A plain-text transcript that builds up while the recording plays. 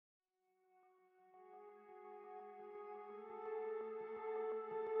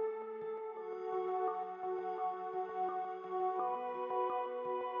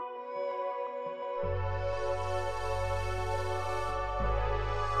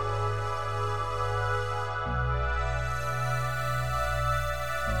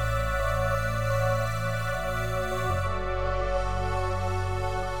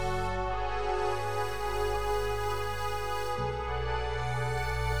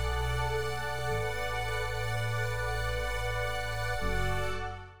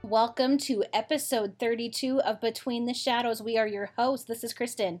Welcome to episode 32 of Between the Shadows. We are your hosts. This is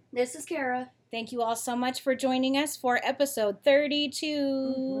Kristen. This is Kara. Thank you all so much for joining us for episode 32.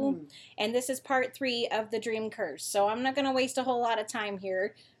 Mm-hmm. And this is part 3 of the Dream Curse. So I'm not going to waste a whole lot of time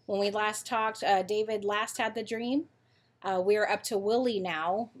here. When we last talked, David last had the dream. We're up to Willie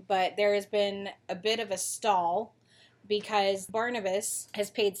now, but there has been a bit of a stall because Barnabas has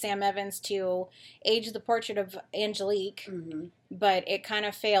paid Sam Evans to age the portrait of Angelique, but it kind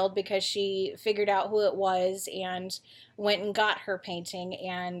of failed because she figured out who it was and went and got her painting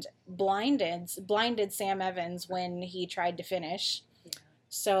and blinded Sam Evans when he tried to finish.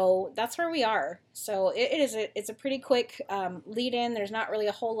 So that's where we are. So it's a pretty quick lead in. There's not really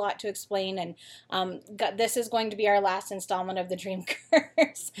a whole lot to explain, and this is going to be our last installment of the Dream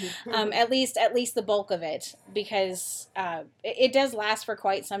Curse. At least the bulk of it, because it does last for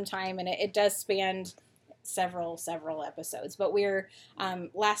quite some time, and it does span several episodes. But we're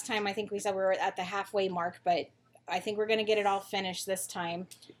last time I think we said we were at the halfway mark, but I think we're going to get it all finished this time.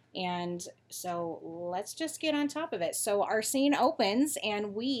 And so let's just get on top of it. So our scene opens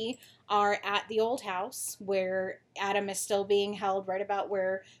and we are at the old house where Adam is still being held, right about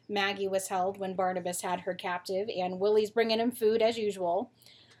where Maggie was held when Barnabas had her captive, and Willie's bringing him food as usual.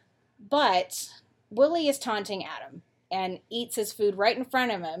 But Willie is taunting Adam and eats his food right in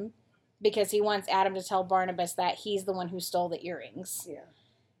front of him because he wants Adam to tell Barnabas that he's the one who stole the earrings. Yeah.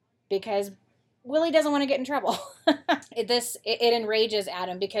 Because Willie doesn't want to get in trouble. It enrages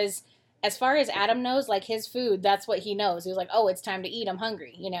Adam because as far as Adam knows, like his food, that's what he knows. He was like, oh, it's time to eat. I'm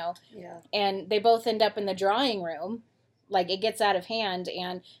hungry, you know? Yeah. And they both end up in the drawing room. Like it gets out of hand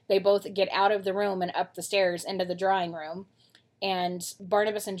and they both get out of the room and up the stairs into the drawing room. And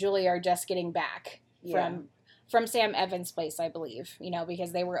Barnabas and Julie are just getting back from Sam Evans' place, I believe, you know,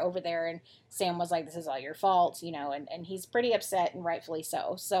 because they were over there and Sam was like, this is all your fault, you know, and he's pretty upset and rightfully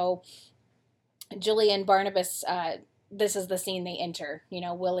so. So Julie and Barnabas, this is the scene they enter, you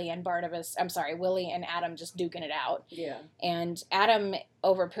know, Willie and Adam just duking it out. Yeah. And Adam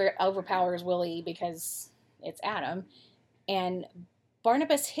overpowers Willie because it's Adam. And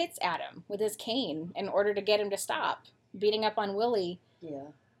Barnabas hits Adam with his cane in order to get him to stop beating up on Willie. Yeah.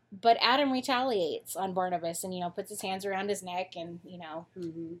 But Adam retaliates on Barnabas and, you know, puts his hands around his neck and, you know,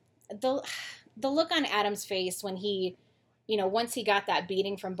 the look on Adam's face when he, you know, once he got that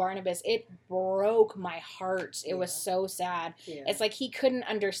beating from Barnabas, it broke my heart. It was so sad. Yeah. It's like he couldn't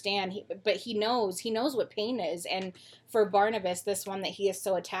understand, but he knows what pain is. And for Barnabas, this one that he is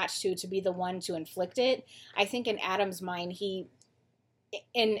so attached to be the one to inflict it, I think in Adam's mind,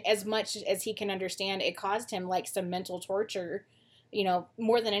 in as much as he can understand, it caused him like some mental torture, you know,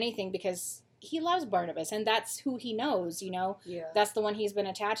 more than anything because he loves Barnabas and that's who he knows, you know. Yeah. That's the one he's been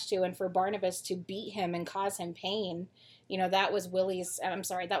attached to. And for Barnabas to beat him and cause him pain, you know, that was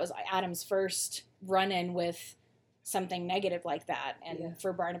Adam's first run-in with something negative like that. And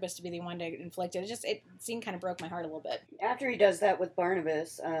for Barnabas to be the one to inflict it, it scene kind of broke my heart a little bit. After he does that with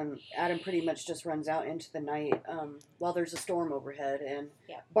Barnabas, Adam pretty much just runs out into the night while there's a storm overhead. And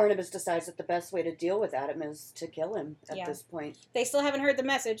Barnabas decides that the best way to deal with Adam is to kill him at this point. They still haven't heard the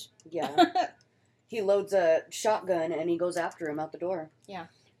message. Yeah. He loads a shotgun and he goes after him out the door. Yeah.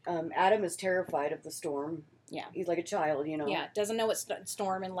 Adam is terrified of the storm. Yeah. He's like a child, you know. Yeah, doesn't know what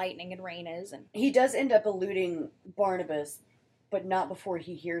storm and lightning and rain is. And he does end up eluding Barnabas, but not before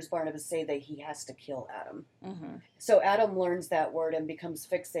he hears Barnabas say that he has to kill Adam. Mm-hmm. So Adam learns that word and becomes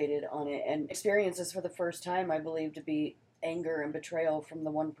fixated on it and experiences for the first time, I believe, to be anger and betrayal from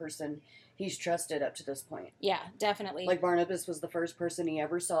the one person he's trusted up to this point. Yeah, definitely. Like Barnabas was the first person he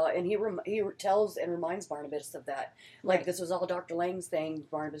ever saw, and he tells and reminds Barnabas of that. Like, this was all Dr. Lang's thing,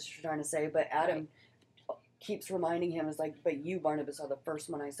 Barnabas was trying to say, but Adam keeps reminding him, is like, but you, Barnabas, are the first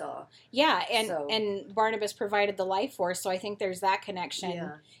one I saw. Yeah, and Barnabas provided the life force, so I think there's that connection.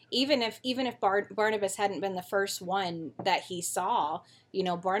 Yeah. Even if Barnabas hadn't been the first one that he saw, you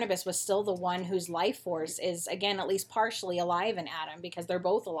know, Barnabas was still the one whose life force is, again, at least partially alive in Adam, because they're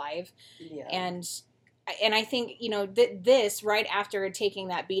both alive. Yeah. And I think, you know, this, right after taking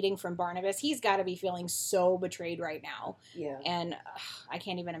that beating from Barnabas, he's got to be feeling so betrayed right now. Yeah. And I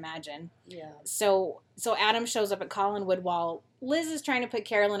can't even imagine. Yeah. So Adam shows up at Collinwood while Liz is trying to put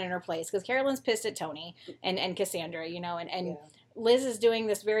Carolyn in her place, because Carolyn's pissed at Tony and Cassandra, you know, and Liz is doing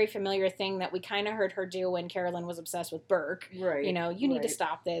this very familiar thing that we kind of heard her do when Carolyn was obsessed with Burke. Right. You know, you need to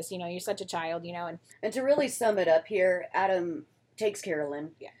stop this. You know, you're such a child, you know. And to really sum it up here, Adam takes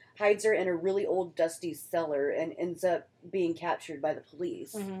Carolyn. Yeah. Hides her in a really old, dusty cellar and ends up being captured by the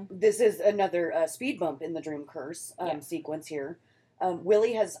police. Mm-hmm. This is another speed bump in the Dream Curse sequence here.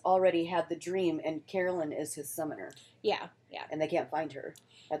 Willie has already had the dream, and Carolyn is his summoner, Yeah, yeah. and they can't find her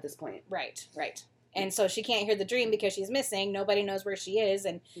at this point. Right, right. And so she can't hear the dream because she's missing. Nobody knows where she is,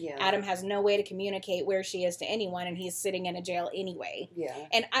 and Yeah. Adam has no way to communicate where she is to anyone, and he's sitting in a jail anyway. Yeah.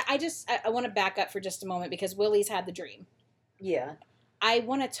 And I want to back up for just a moment because Willie's had the dream. Yeah. I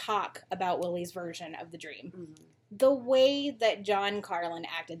want to talk about Willie's version of the dream. Mm-hmm. The way that John Carlin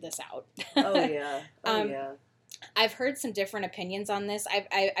acted this out. Oh yeah. Oh yeah. I've heard some different opinions on this.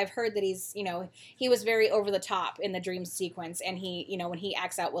 I've heard that he's, he was very over the top in the dream sequence, and he, when he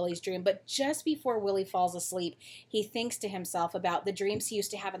acts out Willie's dream, but just before Willie falls asleep, he thinks to himself about the dreams he used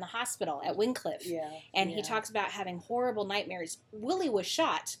to have in the hospital at Wincliffe. Yeah. And he Yeah. talks about having horrible nightmares. Willie was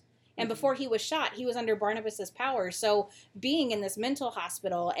shot. And Mhm. before he was shot, he was under Barnabas's power. So being in this mental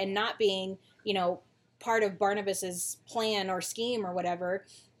hospital and not being, part of Barnabas's plan or scheme or whatever,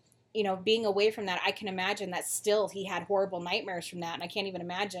 being away from that, I can imagine that still he had horrible nightmares from that. And I can't even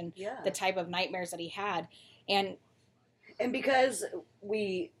imagine Yeah. the type of nightmares that he had. And because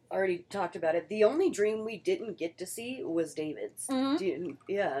we already talked about it, the only dream we didn't get to see was David's. Mhm.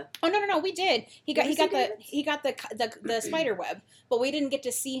 Yeah. oh no, we did. He got Did we see David's? the spider web, but we didn't get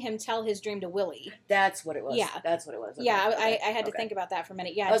to see him tell his dream to Willie. That's what it was. Yeah. That's what it was. Okay. Yeah, Okay. I had to Okay. think about that for a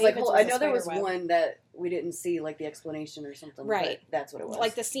minute. Yeah, I was David's like, I a know there was spider web. one that we didn't see, like the explanation or something. Right. But that's what it was.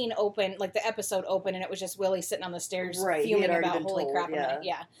 Like the scene opened, like the episode opened, and it was just Willie sitting on the stairs Right, he fuming had already about been holy told, crap. yeah.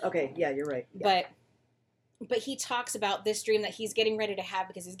 Yeah. Okay. Yeah, you're right. Yeah. But he talks about this dream that he's getting ready to have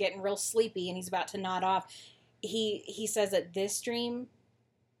because he's getting real sleepy and he's about to nod off. He says that this dream,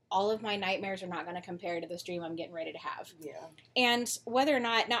 all of my nightmares are not going to compare to this dream I'm getting ready to have. Yeah. And whether or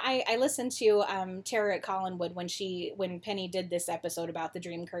not, now I listened to Tara at Collinwood when Penny did this episode about the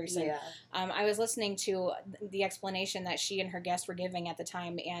dream curse, and Yeah. I was listening to the explanation that she and her guest were giving at the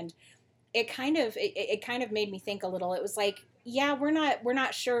time, and it kind of made me think a little. It was like, yeah, we're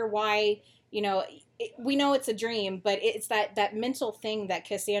not sure why, we know it's a dream, but it's that mental thing that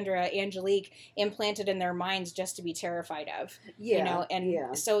Cassandra Angelique implanted in their minds just to be terrified of. Yeah. And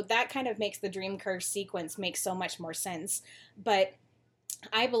yeah. so that kind of makes the dream curse sequence make so much more sense. But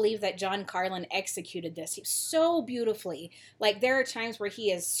I believe that John Carlin executed this so beautifully. Like, there are times where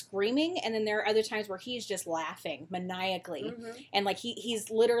he is screaming, and then there are other times where he's just laughing maniacally. Mhm. And like he's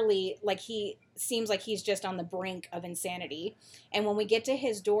literally, like, he seems like he's just on the brink of insanity. And when we get to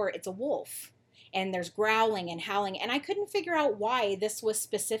his door, it's a wolf. And there's growling and howling. And I couldn't figure out why this was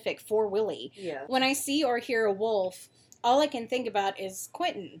specific for Willie. Yeah. When I see or hear a wolf, all I can think about is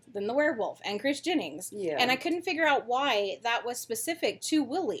Quentin, then the werewolf, and Chris Jennings. Yeah. And I couldn't figure out why that was specific to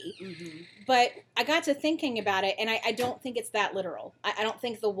Willie. Mhm. But I got to thinking about it, and I don't think it's that literal. I don't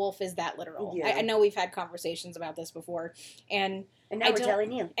think the wolf is that literal. Yeah. I know we've had conversations about this before. And now I we're don't-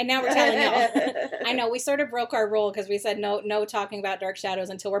 telling you. And now we're telling you. I know we sort of broke our rule because we said no talking about Dark Shadows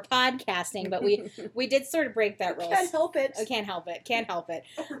until we're podcasting, but we did sort of break that rule. Can't help it. I can't help it. Can't help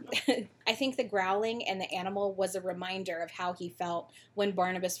it. I think the growling and the animal was a reminder of how he felt when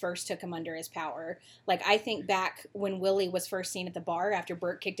Barnabas first took him under his power. Like, I think back when Willie was first seen at the bar after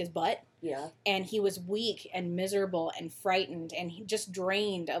Bert kicked his butt, Yeah. and he was weak and miserable and frightened, and he just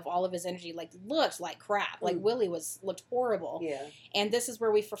drained of all of his energy, like, looked like crap. Like, Willie looked horrible. Yeah. And this is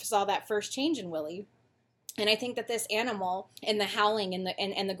where we saw that first change in Willie. And I think that this animal and the howling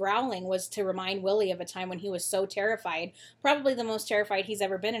and the growling was to remind Willie of a time when he was so terrified, probably the most terrified he's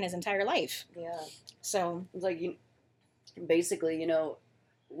ever been in his entire life. Yeah. So, It's like, basically,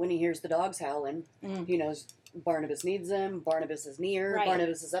 when he hears the dogs howling, he knows Barnabas needs him. Barnabas is near. Right.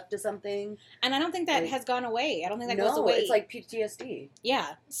 Barnabas is up to something. and I don't think that Like- has gone away. I don't think that No, goes away. it's like PTSD.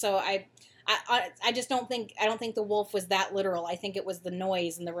 Yeah. So I just don't think the wolf was that literal. I think it was the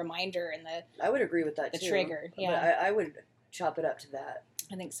noise and the reminder and I would agree with that the too. trigger. But Yeah. I would chop it up to that.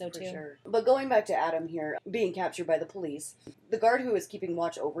 I think so For too. sure. But going back to Adam here, being captured by the police, the guard who is keeping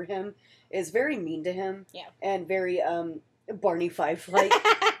watch over him is very mean to him. Yeah. And very Barney Fife-like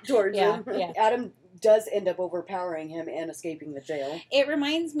towards Yeah, him. yeah. Adam does end up overpowering him and escaping the jail. It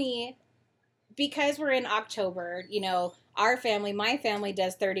reminds me, because we're in October, my family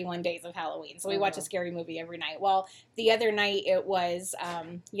does 31 days of Halloween. So we watch a Uh-huh. scary movie every night. Well, the other night it was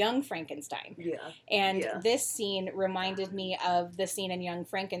Young Frankenstein. Yeah. And Yeah. this scene reminded me of the scene in Young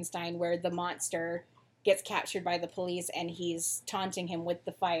Frankenstein where the monster gets captured by the police and he's taunting him with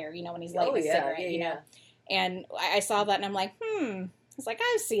the fire, when he's lighting a cigarette, yeah. And I saw that and I'm like, It's like,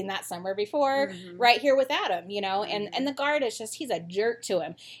 I've seen that somewhere before, Mhm. right here with Adam, and Mhm. the guard is just, he's a jerk to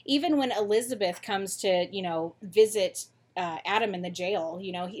him. Even when Elizabeth comes to, visit Adam in the jail,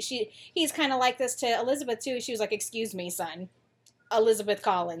 he's kind of like this to Elizabeth too. She was like, excuse me, son. Elizabeth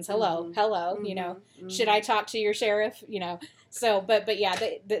Collins. Hello, Mhm. hello. Should I talk to your sheriff? So, but yeah,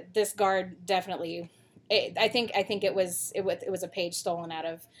 this guard definitely. I think it was a page stolen out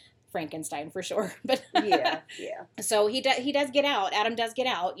of Frankenstein for sure. But Yeah. so he does get out. Adam does get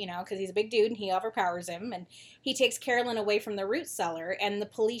out, because he's a big dude and he overpowers him, and he takes Carolyn away from the root cellar, and the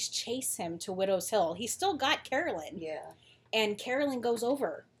police chase him to Widow's Hill. He's still got Carolyn. Yeah. And Carolyn goes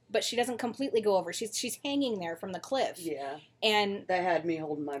over, but she doesn't completely go over. She's hanging there from the cliff. Yeah. And that had me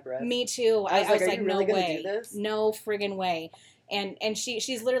holding my breath. Me too. I was like, are you really no gonna way. do this? No friggin' way. And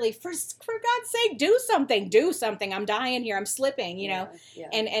she's literally, for God's sake, do something. I'm dying here. I'm slipping, Yeah.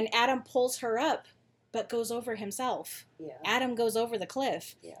 And Adam pulls her up, but goes over himself. Yeah. Adam goes over the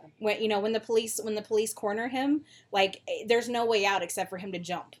cliff. Yeah. When the police corner him, like, there's no way out except for him to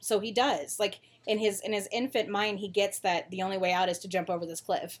jump. So he does. Like, in his infant mind, he gets that the only way out is to jump over this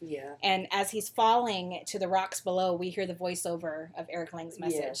cliff. Yeah. And as he's falling to the rocks below, we hear the voiceover of Eric Lang's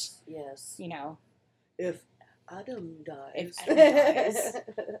message. Yes. If Adam dies,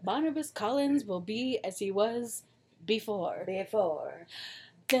 Barnabas Collins will be as he was before.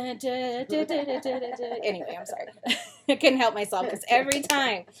 Dun, dun, dun, dun, dun, dun, dun. Anyway, I'm sorry. I couldn't help myself because every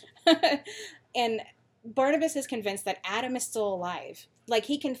time. And Barnabas is convinced that Adam is still alive. Like,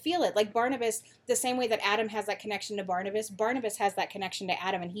 he can feel it. Like, Barnabas, the same way that Adam has that connection to Barnabas has that connection to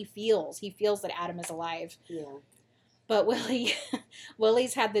Adam, and he feels that Adam is alive. Yeah. But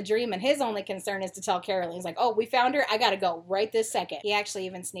Willie's had the dream, and his only concern is to tell Carolyn. He's like, oh, we found her. I got to go right this second. He actually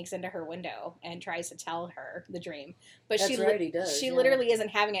even sneaks into her window and tries to tell her the dream. But he does. She literally isn't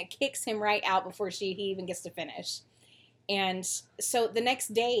having it, kicks him right out before he even gets to finish. And so the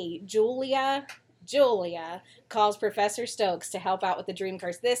next day, Julia calls Professor Stokes to help out with the dream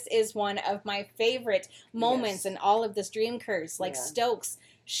curse. This is one of my favorite moments in all of this dream curse. Like, Stokes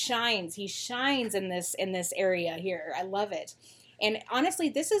shines. He shines in this area here. I love it. And honestly,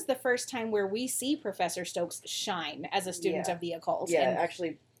 this is the first time where we see Professor Stokes shine as a student of the occult. Yeah, and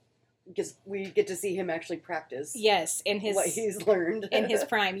actually, because we get to see him actually practice. Yes, in his what he's learned in his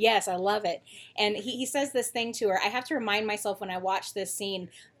prime. Yes, I love it. And he says this thing to her. I have to remind myself when I watch this scene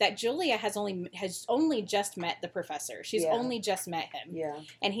that Julia has only just met the professor. She's only just met him. Yeah.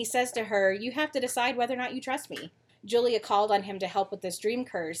 And he says to her, "You have to decide whether or not you trust me." Julia called on him to help with this dream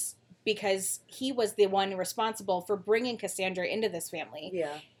curse because he was the one responsible for bringing Cassandra into this family.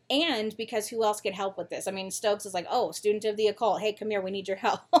 Yeah. And because who else could help with this? I mean, Stokes is like, oh, student of the occult. Hey, come here. We need your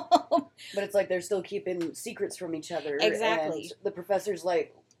help. But it's like they're still keeping secrets from each other. Exactly. And the professor's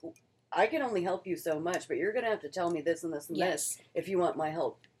like, I can only help you so much, but you're going to have to tell me this and this and this if you want my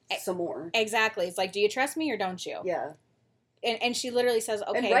help some more. Exactly. It's like, do you trust me or don't you? Yeah. And she literally says,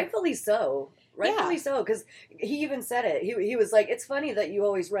 okay. And rightfully so. Rightfully so, because he even said it. He was like, it's funny that you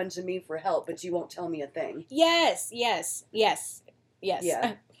always run to me for help, but you won't tell me a thing. Yes. Yeah.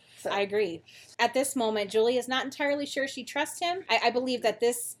 So. I agree. At this moment, Julia is not entirely sure she trusts him. I believe that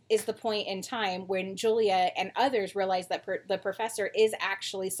this is the point in time when Julia and others realize that the professor is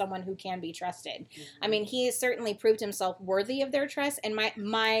actually someone who can be trusted. Mm-hmm. I mean, he has certainly proved himself worthy of their trust, and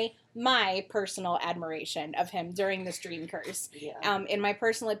my personal admiration of him during this dream curse. Yeah. In my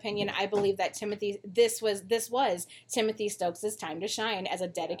personal opinion, I believe that this was Timothy Stokes' time to shine as a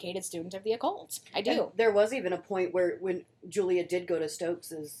dedicated student of the occult. I do. And there was even a point where when Julia did go to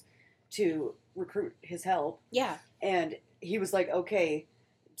Stokes's to recruit his help. Yeah. And he was like, okay,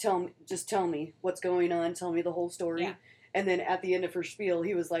 just tell me what's going on. Tell me the whole story. Yeah. And then at the end of her spiel,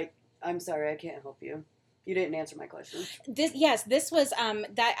 he was like, I'm sorry, I can't help you. You didn't answer my question. This was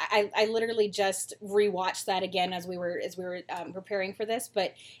that I literally just rewatched that again as we were preparing for this,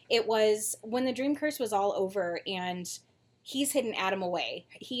 but it was when the dream curse was all over and he's hidden Adam away.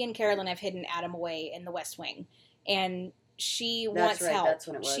 He and Carolyn have hidden Adam away in the West Wing, and she wants help. That's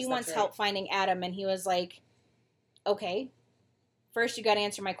when it was. She wants help finding Adam, and he was like, "Okay, first you got to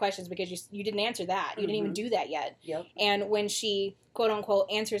answer my questions because you didn't answer that. You didn't even do that yet." Yep. And when she quote unquote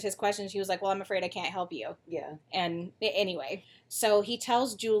answers his questions, he was like, "Well, I'm afraid I can't help you." Yeah. And anyway, so he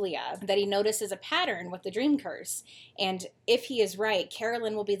tells Julia that he notices a pattern with the dream curse, and if he is right,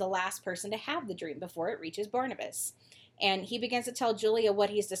 Carolyn will be the last person to have the dream before it reaches Barnabas. And he begins to tell Julia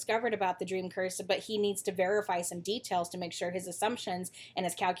what he's discovered about the dream curse, but he needs to verify some details to make sure his assumptions and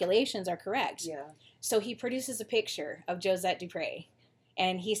his calculations are correct. Yeah. So he produces a picture of Josette Dupre,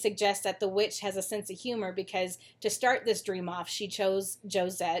 and he suggests that the witch has a sense of humor because to start this dream off, she chose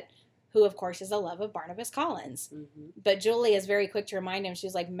Josette who of course is the love of Barnabas Collins. Mm-hmm. But Julia is very quick to remind him,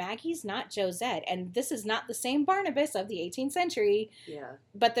 she's like, Maggie's not Josette, and this is not the same Barnabas of the 18th century. Yeah.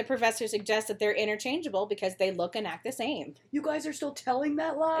 But the professor suggests that they're interchangeable because they look and act the same. You guys are still telling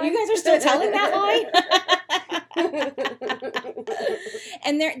that lie? You guys are still telling that lie?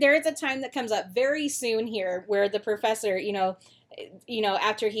 And there is a time that comes up very soon here where the professor,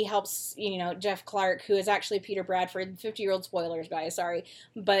 after he helps, Jeff Clark, who is actually Peter Bradford, 50-year-old spoilers, guys, sorry.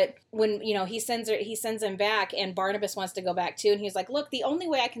 But when, he sends him back, and Barnabas wants to go back too. And he's like, look, the only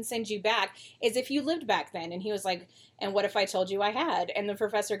way I can send you back is if you lived back then. And he was like, and what if I told you I had? And the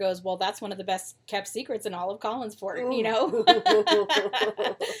professor goes, well, that's one of the best kept secrets in all of Collinsport,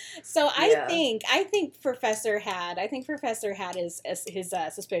 So I think Professor had his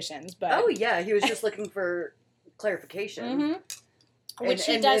suspicions, but. Oh yeah. He was just looking for clarification. Mm-hmm. Which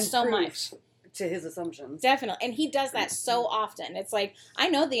he does so much. To his assumptions. Definitely. And he does that so often. It's like, I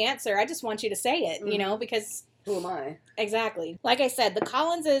know the answer. I just want you to say it, because... Who am I? Exactly. Like I said, the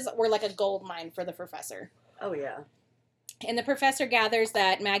Collinses were like a gold mine for the professor. Oh, yeah. And the professor gathers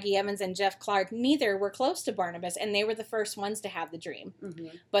that Maggie Evans and Jeff Clark, neither were close to Barnabas, and they were the first ones to have the dream.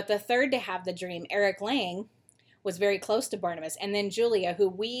 Mm-hmm. But the third to have the dream, Eric Lang, was very close to Barnabas. And then Julia, who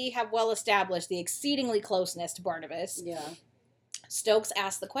we have well established the exceedingly closeness to Barnabas. Yeah. Stokes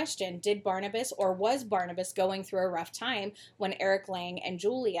asked the question, did Barnabas or was Barnabas going through a rough time when Eric Lang and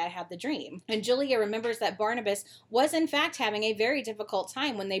Julia had the dream? And Julia remembers that Barnabas was in fact having a very difficult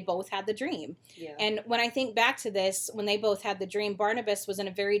time when they both had the dream. Yeah. And when I think back to this, when they both had the dream, Barnabas was in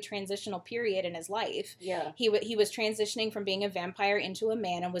a very transitional period in his life. Yeah. He was transitioning from being a vampire into a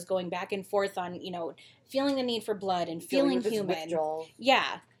man and was going back and forth on, feeling the need for blood and feeling human.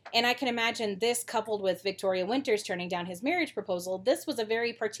 Yeah. And I can imagine this coupled with Victoria Winters turning down his marriage proposal. This was a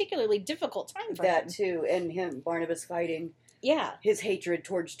very particularly difficult time for him. That too. And Barnabas fighting his hatred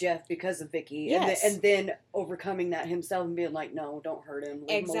towards Jeff because of Vicky. Yes. And then overcoming that himself and being like, no, don't hurt him.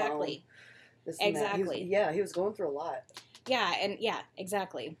 Leave him alone. Exactly. He was going through a lot. Yeah,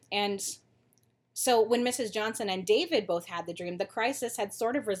 exactly. And so when Mrs. Johnson and David both had the dream, the crisis had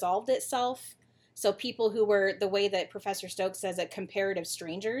sort of resolved itself. So people who were, the way that Professor Stokes says it, comparative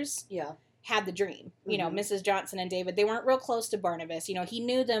strangers, had the dream. Mm-hmm. Mrs. Johnson and David, they weren't real close to Barnabas. He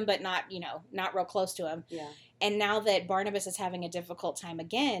knew them, but not real close to him. Yeah. And now that Barnabas is having a difficult time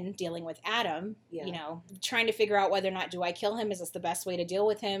again dealing with Adam, trying to figure out whether or not, do I kill him? Is this the best way to deal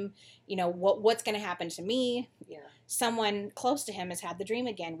with him? What's going to happen to me? Yeah. Someone close to him has had the dream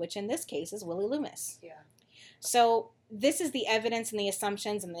again, which in this case is Willie Loomis. Yeah. So this is the evidence and the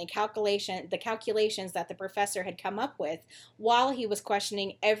assumptions and the calculations that the professor had come up with while he was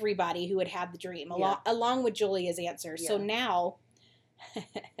questioning everybody who had had the dream, along with Julia's answer. Yeah. So now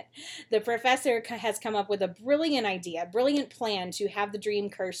the professor has come up with a brilliant plan to have the dream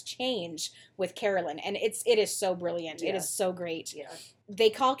curse change with Carolyn. And it is so brilliant. Yeah. It is so great. Yeah. They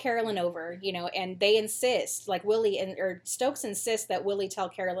call Carolyn over, and they insist, like Stokes insists that Willie tell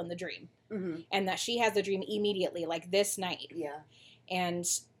Carolyn the dream. Mm-hmm. And that she has the dream immediately, like this night. Yeah. And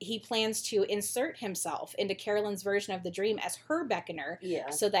he plans to insert himself into Carolyn's version of the dream as her beckoner,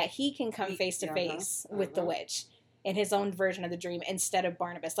 so that he can come face to face with the witch in his own version of the dream instead of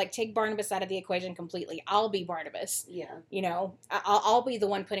Barnabas. Like, take Barnabas out of the equation completely. I'll be Barnabas. Yeah. I'll be the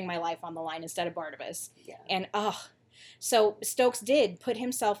one putting my life on the line instead of Barnabas. Yeah. And, so Stokes did put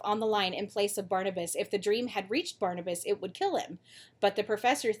himself on the line in place of Barnabas. If the dream had reached Barnabas, it would kill him. But the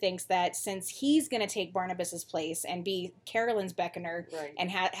professor thinks that since he's going to take Barnabas's place and be Carolyn's beckoner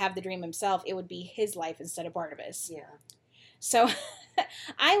and have the dream himself, it would be his life instead of Barnabas. Yeah. So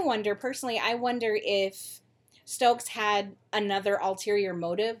I wonder if Stokes had another ulterior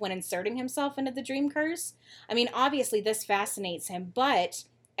motive when inserting himself into the dream curse. I mean, obviously this fascinates him, but...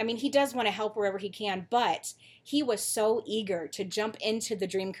 he does want to help wherever he can, but he was so eager to jump into the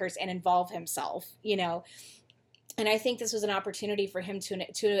dream curse and involve himself, And I think this was an opportunity for him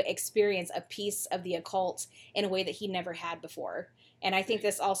to experience a piece of the occult in a way that he never had before. And I think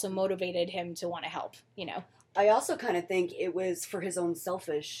this also motivated him to want to help, I also kind of think it was for his own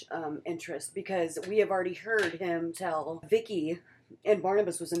selfish interest, because we have already heard him tell Vicky, and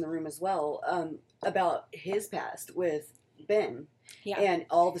Barnabas was in the room as well, about his past with Ben. Yeah. And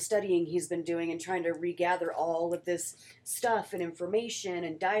all the studying he's been doing and trying to regather all of this stuff and information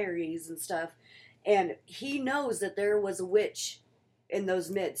and diaries and stuff. And he knows that there was a witch in those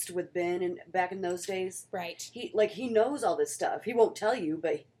midst with Ben and back in those days. Right. He knows all this stuff. He won't tell you,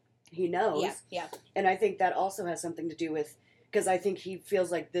 but he knows. Yeah. And I think that also has something to do with because I think he feels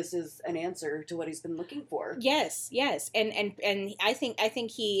like this is an answer to what he's been looking for. Yes, yes, and I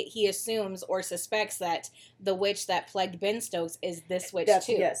think he assumes or suspects that the witch that plagued Ben Stokes is this witch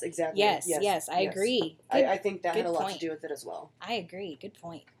too. Yes, exactly. Yes, I agree. I think that had a lot point. to do with it as well. I agree. Good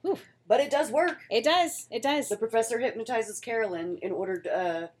point. Whew. But it does work. It does. It does. The professor hypnotizes Carolyn in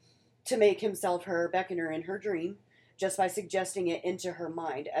order to make himself her beckoner in her dream, just by suggesting it into her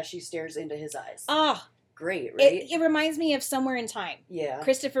mind as she stares into his eyes. Oh, great, right? It reminds me of Somewhere in Time. Yeah.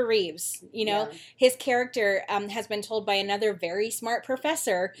 Christopher Reeves, you know, his character has been told by another very smart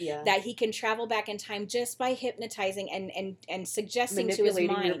professor that he can travel back in time just by hypnotizing and suggesting to his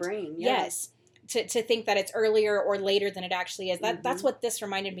mind. Your brain. Yeah. Yes. To think that it's earlier or later than it actually is. That's what this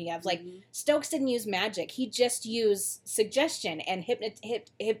reminded me of. Like, Stokes didn't use magic. He just used suggestion and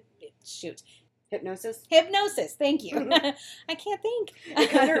hypnosis. Hypnosis. Thank you. I can't think.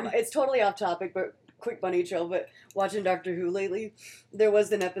 It's totally off topic, but quick bunny trail. But watching Doctor Who lately, there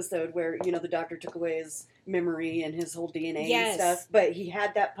was an episode where the doctor took away his memory and his whole DNA and stuff, but he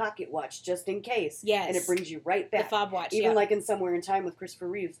had that pocket watch just in case. Yes, and it brings you right back. The fob watch. Even like in Somewhere in Time with Christopher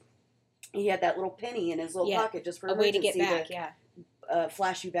Reeves, he had that little penny in his little pocket just for a way to get back.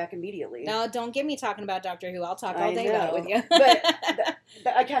 Flash you back immediately. No, don't get me talking about Doctor Who. I'll talk all day about it with you.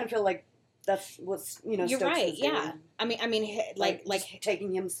 But I kind of feel like that's what's You're Stokes right. is Yeah. doing. I mean, like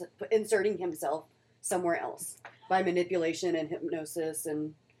inserting himself somewhere else by manipulation and hypnosis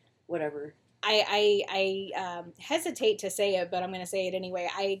and whatever. I hesitate to say it, but I'm going to say it anyway.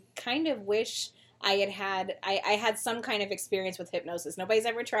 I kind of wish I had some kind of experience with hypnosis. Nobody's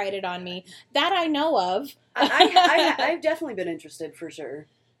ever tried it on me that I know of. I've definitely been interested for sure.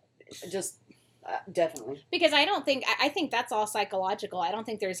 Just definitely. Because I think that's all psychological. I don't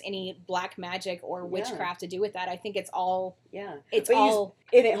think there's any black magic or witchcraft to do with that. I think it's all and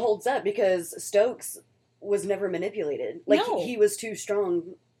it holds up because Stokes was never manipulated. Like he was too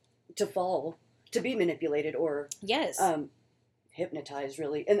strong to fall, to be manipulated or hypnotized,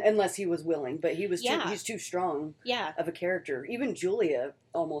 really, unless he was willing. But he was he's too strong of a character. Even Julia,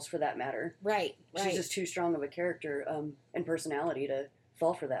 almost, for that matter. Right. She's just too strong of a character and personality to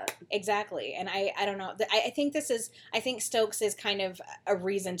fall for that. Exactly. And I don't know. I think Stokes is kind of a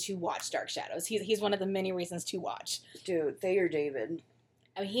reason to watch Dark Shadows. He's one of the many reasons to watch. Dude, Thayer David.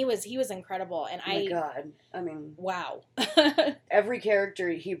 I mean, he was incredible, and my God, I mean, wow. Every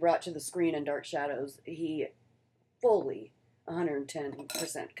character he brought to the screen in Dark Shadows, he fully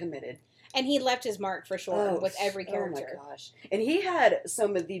 110% committed. And he left his mark for sure with every character. Oh my gosh. And he had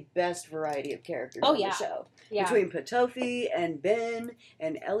some of the best variety of characters on the show. Yeah. Between Patofi and Ben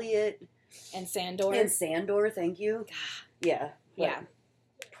and Elliot. And Sandor. Thank you. Yeah. Yeah.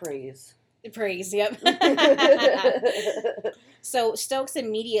 Praise, yep. So Stokes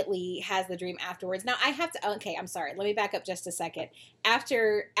immediately has the dream afterwards. Now I'm sorry, let me back up just a second.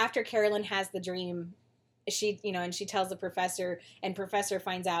 After Carolyn has the dream, she tells the professor, and professor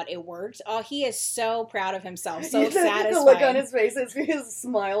finds out it worked. Oh, he is so proud of himself, so satisfied. The look on his face, his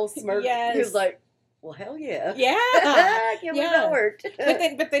smile, smirk. Yes. He was like, well, hell yeah. Yeah. I can't believe that worked.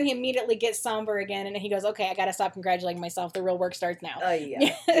 But then he immediately gets somber again, and he goes, okay, I got to stop congratulating myself. The real work starts now.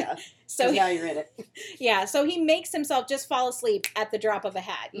 Yeah. So now you're in it. Yeah, so he makes himself just fall asleep at the drop of a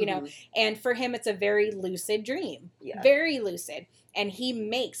hat, you know. And for him, it's a very lucid dream. Yeah. Very lucid. And he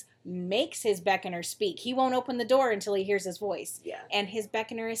makes his beckoner speak. He won't open the door until he hears his voice. Yeah. And his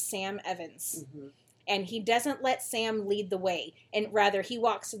beckoner is Sam Evans. Mm-hmm. And he doesn't let Sam lead the way. And rather, he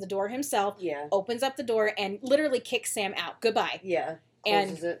walks to the door himself, opens up the door, and literally kicks Sam out. Goodbye. Yeah.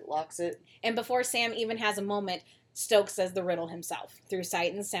 Closes it, locks it. And before Sam even has a moment, Stokes says the riddle himself through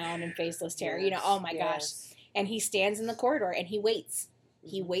sight and sound and faceless terror. Yes, oh my gosh. And he stands in the corridor and he waits. Mm-hmm.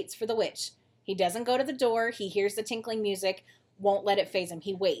 He waits for the witch. He doesn't go to the door. He hears the tinkling music, won't let it faze him.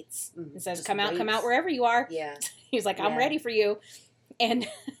 He waits and says, come out wherever you are. Yeah. He's like, I'm ready for you. And...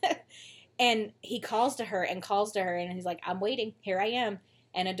 And he calls to her, and he's like, I'm waiting. Here I am.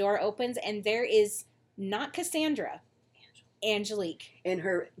 And a door opens, and there is not Cassandra, Angelique. In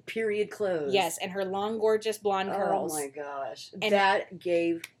her period clothes. Yes, and her long, gorgeous blonde curls. Oh, my gosh. And that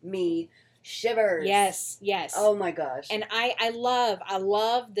gave me shivers. Yes. Oh, my gosh. And I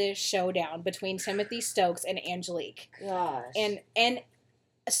love this showdown between Timothy Stokes and Angelique. Gosh. And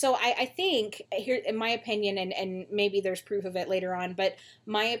so I think, here, in my opinion, and maybe there's proof of it later on, but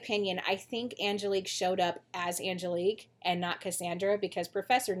my opinion, I think Angelique showed up as Angelique and not Cassandra because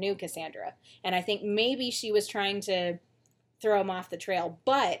Professor knew Cassandra. And I think maybe she was trying to throw him off the trail.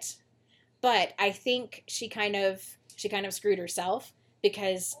 But I think she kind of screwed herself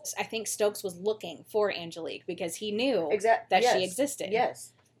because I think Stokes was looking for Angelique because he knew that she existed.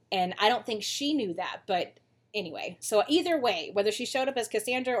 Yes. And I don't think she knew that, but anyway, so either way, whether she showed up as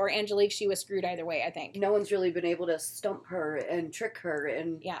Cassandra or Angelique, she was screwed either way, I think. No one's really been able to stump her and trick her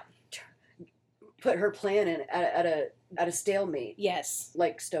and Yeah. put her plan in at a stalemate. Yes.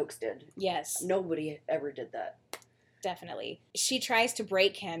 Like Stokes did. Yes. Nobody ever did that. Definitely. She tries to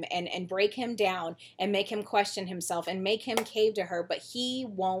break him and break him down and make him question himself and make him cave to her, but he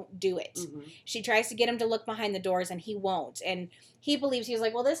won't do it. Mm-hmm. She tries to get him to look behind the doors and he won't. And he believes, he's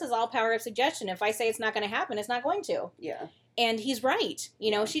like, well, this is all power of suggestion. If I say it's not going to happen, it's not going to. Yeah. And he's right.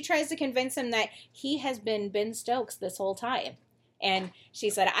 You know, she tries to convince him that he has been Ben Stokes this whole time. And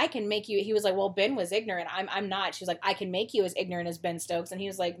she said, I can make you. He was like, well, Ben was ignorant. I'm not. She's like, I can make you as ignorant as Ben Stokes. And he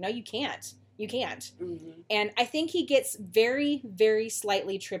was like, no, you can't. You can't. Mm-hmm. And I think he gets very, very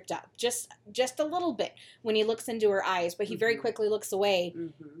slightly tripped up. Just a little bit when he looks into her eyes. But he very quickly looks away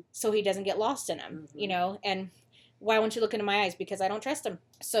so he doesn't get lost in them, you know. And why won't you look into my eyes? Because I don't trust him.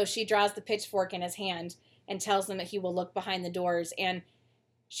 So she draws the pitchfork in his hand and tells him that he will look behind the doors. And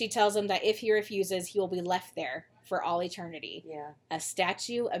she tells him that if he refuses, he will be left there for all eternity. Yeah. A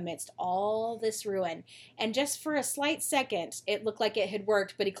statue amidst all this ruin. And just for a slight second, it looked like it had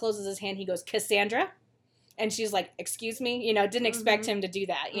worked, but he closes his hand. He goes, Cassandra? And she's like, excuse me? You know, didn't expect him to do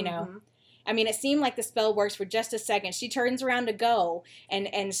that, you know? I mean, it seemed like the spell works for just a second. She turns around to go,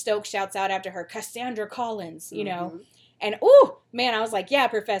 and Stokes shouts out after her, Cassandra Collins, you know? And, ooh, man, I was like, yeah,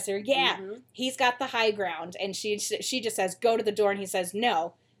 Professor, yeah. He's got the high ground. And she just says, go to the door, and he says,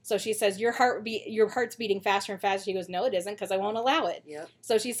 no. So she says, your heart's beating faster and faster. She goes, no, it isn't, because I won't allow it. Yep.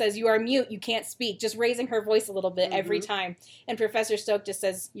 So she says, you are mute. You can't speak. Just raising her voice a little bit every time. And Professor Stokes just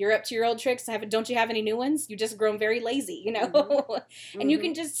says, you're up to your old tricks. Don't you have any new ones? You've just grown very lazy, you know? And you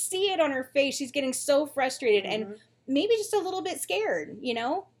can just see it on her face. She's getting so frustrated and maybe just a little bit scared, you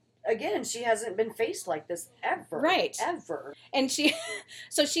know? Again, she hasn't been faced like this ever. Right. Ever. And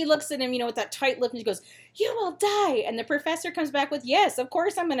so she looks at him, you know, with that tight lip, and she goes, you will die. And the professor comes back with, yes, of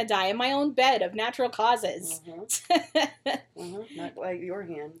course I'm going to die in my own bed of natural causes. Not by your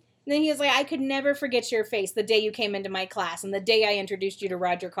hand. And then he was like, I could never forget your face the day you came into my class and the day I introduced you to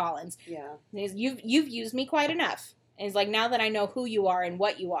Roger Collins. Yeah. And you've used me quite enough. And he's like, now that I know who you are and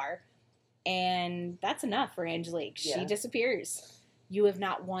what you are. And that's enough for Angelique. Yeah. She disappears. You have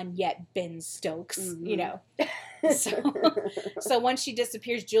not won yet, Ben Stokes, you know. So once she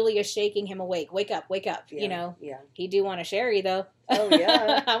disappears, Julia's shaking him awake. Wake up, you know. Yeah. He do want a sherry, though. Oh,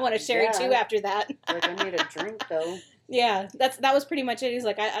 yeah. I want a sherry, too, after that. Like, I need a drink, though. Yeah, that was pretty much it. He's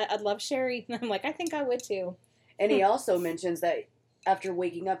like, I'd love sherry. I'm like, I think I would, too. And he also mentions that after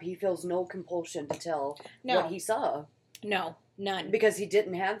waking up, he feels no compulsion to tell what he saw. No, none. Because he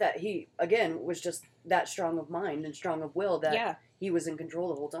didn't have that. He, again, was just that strong of mind and strong of will that he was in control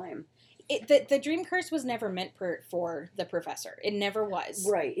the whole time. The dream curse was never meant for the professor. It never was.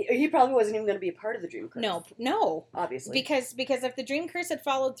 Right. He probably wasn't even going to be a part of the dream curse. No. Obviously. Because if the dream curse had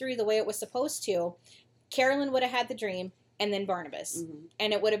followed through the way it was supposed to, Carolyn would have had the dream and then Barnabas.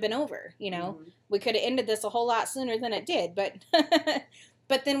 And it would have been over, you know. We could have ended this a whole lot sooner than it did, but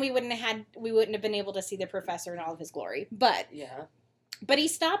but then we wouldn't have been able to see the professor in all of his glory. But he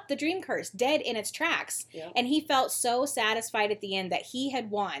stopped the dream curse dead in its tracks. Yeah. And he felt so satisfied at the end that he had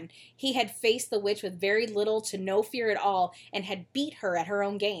won. He had faced the witch with very little to no fear at all and had beat her at her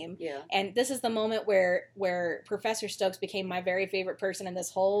own game. Yeah. And this is the moment where Professor Stokes became my very favorite person in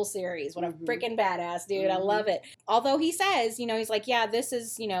this whole series. What a freaking badass, dude. I love it. Although he says, you know, he's like, yeah, this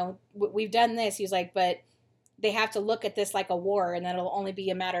is, you know, we've done this. He's like, but they have to look at this like a war, and that it'll only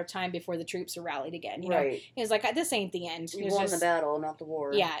be a matter of time before the troops are rallied again. You know? He was like, this ain't the end. You won the battle, not the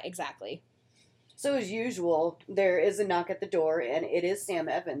war. Yeah, exactly. So as usual, there is a knock at the door, and it is Sam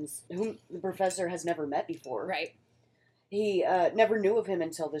Evans, whom the professor has never met before. Right. He never knew of him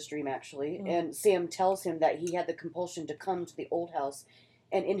until this dream, actually. And Sam tells him that he had the compulsion to come to the old house,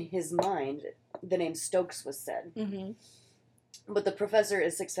 and in his mind, the name Stokes was said. But the professor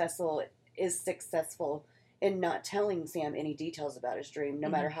is successful in not telling Sam any details about his dream, no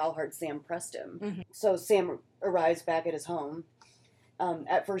matter how hard Sam pressed him. So Sam arrives back at his home.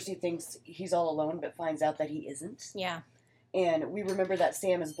 At first he thinks he's all alone, but finds out that he isn't. Yeah. And we remember that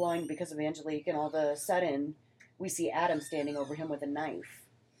Sam is blind because of Angelique, and all of a sudden we see Adam standing over him with a knife.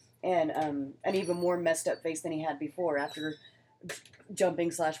 And an even more messed up face than he had before after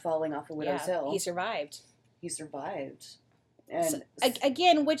jumping/falling off a Widow's Hill. He survived. He survived. And so,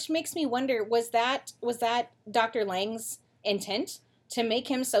 again, which makes me wonder, was that Dr. Lang's intent to make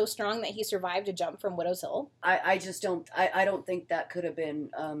him so strong that he survived a jump from Widow's Hill? I just don't. I don't think that could have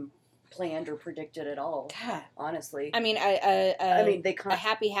been planned or predicted at all. God. Honestly, I mean, a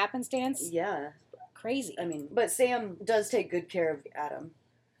happy happenstance. Yeah, crazy. I mean, but Sam does take good care of Adam.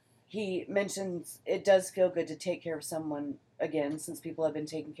 he mentions it does feel good to take care of someone again, since people have been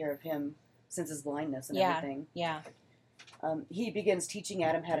taking care of him since his blindness and everything. Yeah. He begins teaching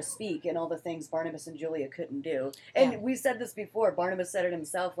Adam how to speak and all the things Barnabas and Julia couldn't do. And we said this before. Barnabas said it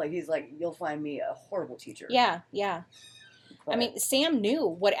himself. Like, he's like, you'll find me a horrible teacher. Yeah. But I mean, Sam knew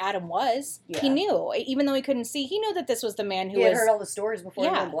what Adam was. Yeah. He knew, even though he couldn't see. He knew that this was the man who he had heard all the stories before he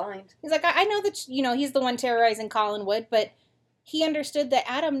went blind. He's like, I know that, he's the one terrorizing Collinwood, but he understood that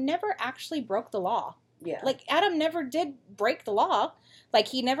Adam never actually broke the law. Yeah. Like, Adam never did break the law. Like,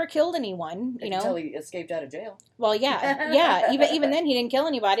 he never killed anyone, Until he escaped out of jail. Well, yeah. Even then, he didn't kill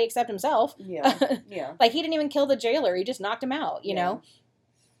anybody except himself. Yeah. Like, he didn't even kill the jailer. He just knocked him out, you know?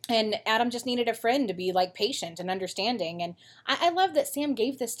 And Adam just needed a friend to be, like, patient and understanding. And I love that Sam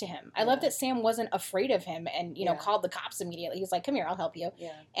gave this to him. I love that Sam wasn't afraid of him and, called the cops immediately. He's like, come here, I'll help you.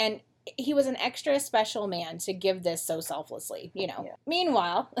 Yeah. And he was an extra special man to give this so selflessly,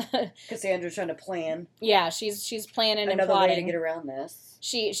 Meanwhile, Cassandra's trying to plan. Yeah, she's planning and another plotting. way to get around this.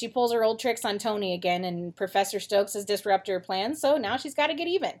 She pulls her old tricks on Tony again, and Professor Stokes has disrupted her plans, so now she's got to get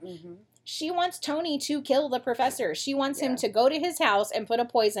even. Mm-hmm. She wants Tony to kill the professor. She wants him to go to his house and put a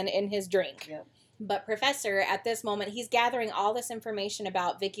poison in his drink. Yep. But Professor, at this moment, he's gathering all this information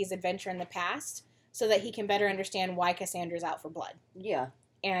about Vicky's adventure in the past so that he can better understand why Cassandra's out for blood. Yeah.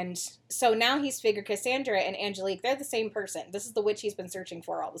 And so now he's figured Cassandra and Angelique, they're the same person. This is the witch he's been searching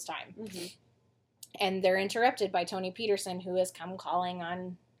for all this time. Mm-hmm. And they're interrupted by Tony Peterson, who has come calling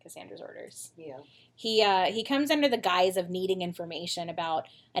on Cassandra's orders. Yeah. He comes under the guise of needing information about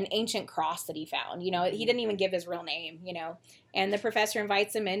an ancient cross that he found. He didn't even give his real name, And the professor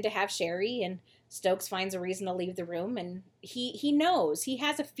invites him in to have sherry, and Stokes finds a reason to leave the room. And he knows, he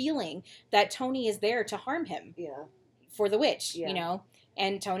has a feeling that Tony is there to harm him. Yeah. For the witch,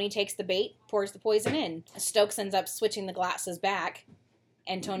 And Tony takes the bait, pours the poison in. Stokes ends up switching the glasses back,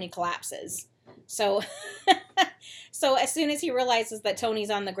 and Tony collapses. So as soon as he realizes that Tony's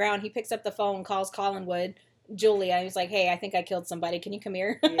on the ground, he picks up the phone, calls Collinwood, Julia, and he's like, hey, I think I killed somebody. Can you come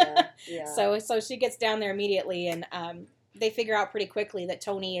here? Yeah. So she gets down there immediately, and they figure out pretty quickly that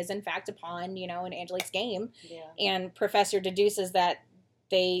Tony is, in fact, a pawn, in Angelique's game. Yeah. And Professor deduces that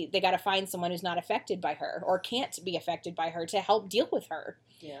they got to find someone who's not affected by her or can't be affected by her to help deal with her.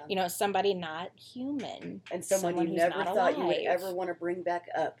 Yeah. Somebody not human. And someone you never thought you would ever want to bring back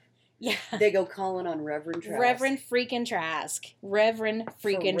up. Yeah. They go calling on Reverend Trask. Reverend freaking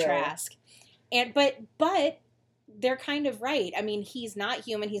Trask. And but they're kind of right. I mean, he's not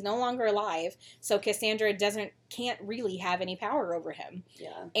human. He's no longer alive. So Cassandra can't really have any power over him.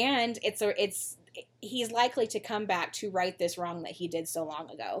 Yeah. And he's likely to come back to right this wrong that he did so long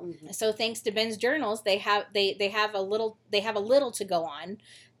ago. Mm-hmm. So thanks to Ben's journals, they have a little to go on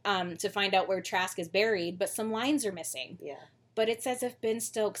to find out where Trask is buried, but some lines are missing. Yeah. But it's as if Ben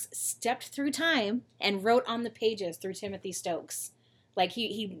Stokes stepped through time and wrote on the pages through Timothy Stokes. Like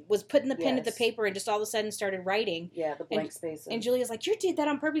he was putting the pen to the paper and just all of a sudden started writing. Yeah, the blank space. And Julia's like, you did that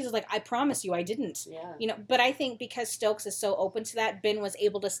on purpose. He's like, I promise you I didn't. Yeah. But I think because Stokes is so open to that, Ben was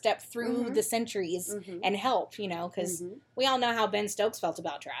able to step through the centuries and help, because we all know how Ben Stokes felt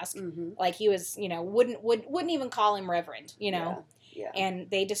about Trask. Mm-hmm. Like he was, wouldn't even call him Reverend, Yeah. And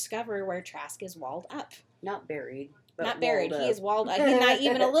they discover where Trask is walled up. Not buried. But not buried. He is walled up. He's not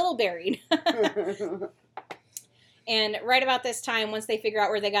even a little buried. And right about this time, once they figure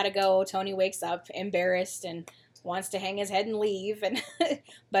out where they got to go, Tony wakes up embarrassed and wants to hang his head and leave. And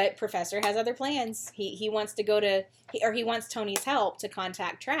but Professor has other plans. He wants to he wants Tony's help to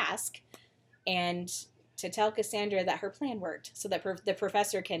contact Trask and to tell Cassandra that her plan worked, so that the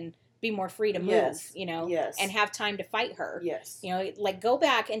professor can be more free to move, and have time to fight her. Yes. Like go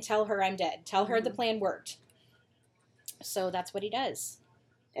back and tell her I'm dead. Tell her the plan worked. So that's what he does.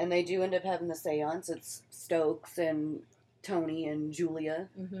 And they do end up having the seance. It's Stokes and Tony and Julia.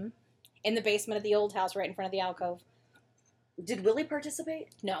 Mm-hmm. In the basement of the old house right in front of the alcove. Did Willie participate?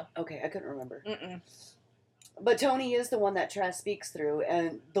 No. Okay, I couldn't remember. Mm-mm. But Tony is the one that Trask speaks through,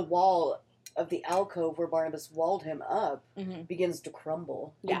 and the wall of the alcove where Barnabas walled him up begins to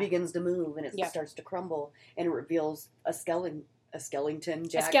crumble. Yeah. It begins to move, and it starts to crumble, and it reveals a skeleton.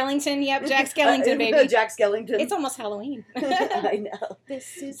 Jack. A Skellington, yep, Jack Skellington, baby. Jack Skellington. It's almost Halloween. I know.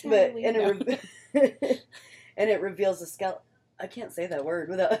 This is Halloween. And it reveals a skeleton. I can't say that word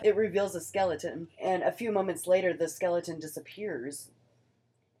without. It reveals a skeleton, and a few moments later, the skeleton disappears.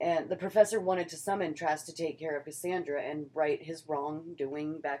 And the professor wanted to summon Trask to take care of Cassandra and right his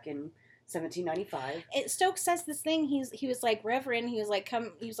wrongdoing back in 1795. Stokes says this thing. He was like, Reverend. He was like,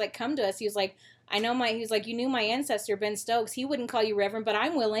 come to us. He was like, I know my. He was like, you knew my ancestor Ben Stokes. He wouldn't call you Reverend, but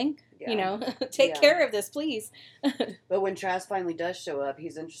I'm willing. Yeah. You know, take Yeah. care of this, please. But when Trask finally does show up,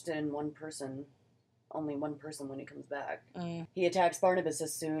 he's interested in one person. Only one person when he comes back. He attacks Barnabas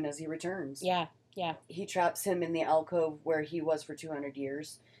as soon as he returns. Yeah, yeah. He traps him in the alcove where he was for 200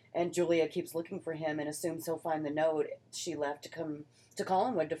 years, and Julia keeps looking for him and assumes he'll find the note she left to come to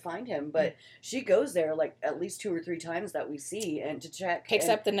Collinwood to find him. But she goes there like at least 2 or 3 times that we see and to check. Picks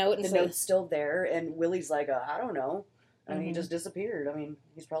up the note and the note's still there, and Willie's like, I don't know. I mean, he just disappeared. I mean,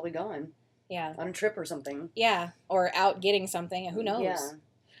 he's probably gone. Yeah. On a trip or something. Yeah, or out getting something. Who knows? Yeah.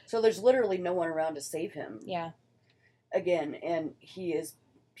 So there's literally no one around to save him. Yeah. Again, and he is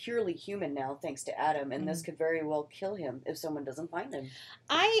purely human now thanks to Adam, and this could very well kill him if someone doesn't find him.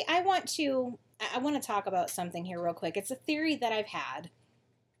 I want to talk about something here real quick. It's a theory that I've had,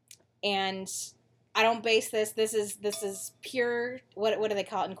 and I don't base this. This is pure, what do they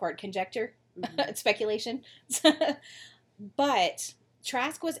call it in court? Conjecture? Mm-hmm. Speculation. But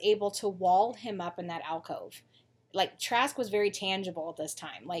Trask was able to wall him up in that alcove. Like, Trask was very tangible at this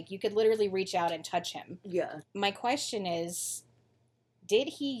time. Like, you could literally reach out and touch him. Yeah. My question is, did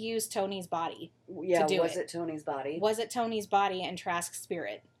he use Tony's body yeah, to do was it Tony's body? Was it Tony's body and Trask's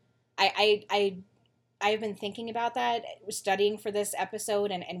spirit? I've been thinking about that, studying for this episode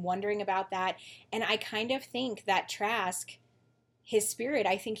and wondering about that. And I kind of think that Trask, his spirit,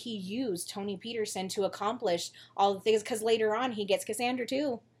 I think he used Tony Peterson to accomplish all the things. Because later on, he gets Cassandra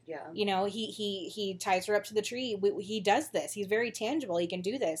too. Yeah. You know, he ties her up to the tree. He does this. He's very tangible. He can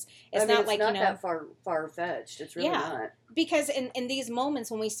do this. It's not that far-fetched. It's really not. Because in these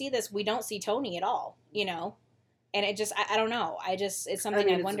moments when we see this, we don't see Tony at all, you know? And it just, I don't know. It's something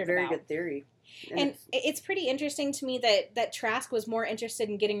I wondered about. It's a very good theory. And it's pretty interesting to me that Trask was more interested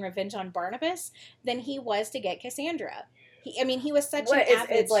in getting revenge on Barnabas than he was to get Cassandra. He was such an avid...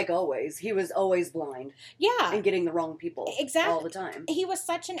 It's like always. He was always blind. Yeah. And getting the wrong people. Exactly. All the time. He was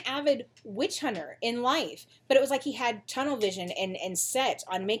such an avid witch hunter in life. But it was like he had tunnel vision and set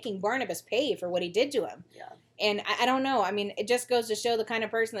on making Barnabas pay for what he did to him. Yeah. And I don't know. I mean, it just goes to show the kind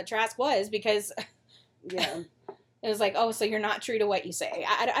of person that Trask was, because... Yeah. It was like, oh, so you're not true to what you say.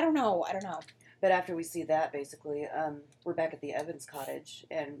 I don't know. But after we see that, basically, we're back at the Evans cottage,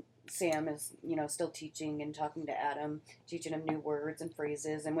 and Sam is, still teaching and talking to Adam, teaching him new words and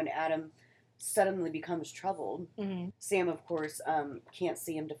phrases. And when Adam suddenly becomes troubled, Sam, of course, can't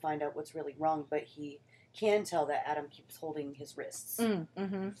see him to find out what's really wrong, but he can tell that Adam keeps holding his wrists.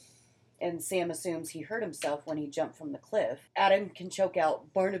 And Sam assumes he hurt himself when he jumped from the cliff. Adam can choke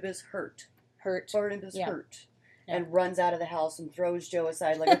out, Barnabas hurt. Barnabas hurt. Yeah. And runs out of the house and throws Joe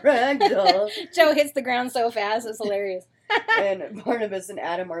aside like a rag doll. Joe hits the ground so fast, it's hilarious. And Barnabas and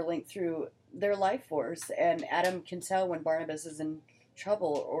Adam are linked through their life force, and Adam can tell when Barnabas is in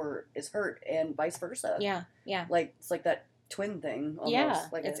trouble or is hurt, and vice versa. Yeah. Like, it's like that twin thing almost. Yeah,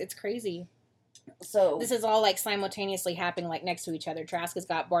 like it's crazy. So this is all like simultaneously happening, like next to each other. Trask has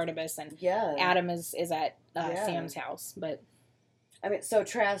got Barnabas, and Adam is at Sam's house. But I mean, so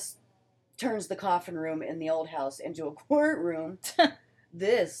Trask turns the coffin room in the old house into a courtroom.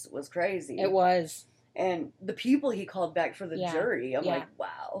 This was crazy. It was. And the people he called back for the jury, I'm like,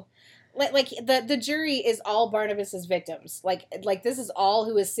 wow. Like the jury is all Barnabas's victims. Like this is all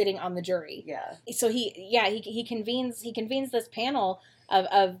who is sitting on the jury. Yeah. So he convenes this panel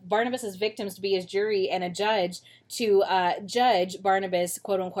of Barnabas's victims to be his jury, and a judge to judge Barnabas,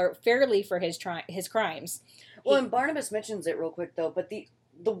 quote unquote, fairly for his crimes. Well, and Barnabas mentions it real quick though, but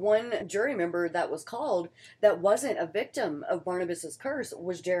the one jury member that was called that wasn't a victim of Barnabas's curse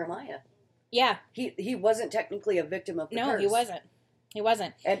was Jeremiah. Yeah. He wasn't technically a victim of the curse. No, he wasn't. He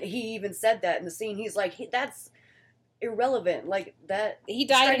wasn't. And he even said that in the scene. He's like, that's irrelevant. Like, that... He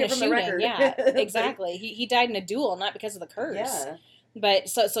died in a shooting. Yeah, exactly. He died in a duel, not because of the curse. Yeah. But,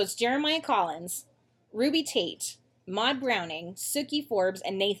 so it's Jeremiah Collins, Ruby Tate, Maud Browning, Sookie Forbes,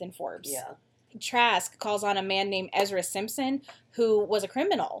 and Nathan Forbes. Yeah. Trask calls on a man named Ezra Simpson, who was a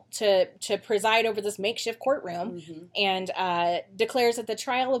criminal, to preside over this makeshift courtroom, and declares that the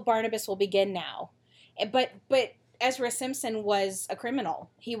trial of Barnabas will begin now. But Ezra Simpson was a criminal.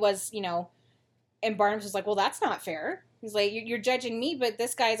 He was, and Barnabas was like, well, that's not fair. He's like, you're judging me, but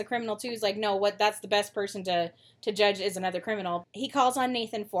this guy is a criminal too. He's like, no, that's the best person to judge is another criminal. He calls on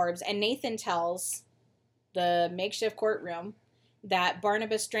Nathan Forbes, and Nathan tells the makeshift courtroom that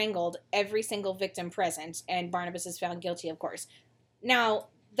Barnabas strangled every single victim present, and Barnabas is found guilty, of course. Now,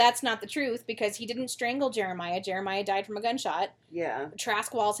 that's not the truth, because he didn't strangle Jeremiah. Jeremiah died from a gunshot. Yeah.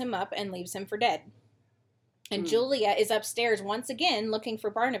 Trask walls him up and leaves him for dead. And Julia is upstairs once again looking for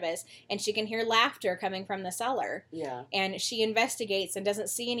Barnabas, and she can hear laughter coming from the cellar. Yeah. And she investigates and doesn't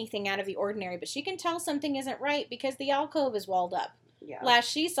see anything out of the ordinary, but she can tell something isn't right because the alcove is walled up. Yeah. Last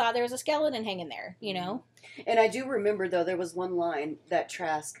she saw, there was a skeleton hanging there, you know? And I do remember, though, there was one line that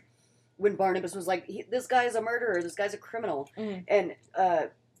Trask, when Barnabas was like, this guy's a murderer, this guy's a criminal. Mm. And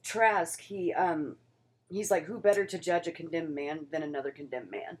Trask, he's like, who better to judge a condemned man than another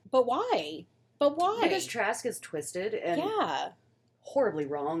condemned man? But why? But why? Because Trask is twisted and horribly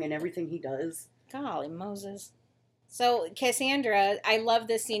wrong in everything he does. Golly Moses. So Cassandra, I love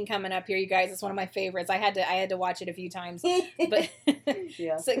this scene coming up here, you guys. It's one of my favorites. I had to watch it a few times. But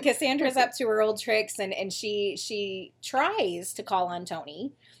yeah. So Cassandra's up to her old tricks, and she tries to call on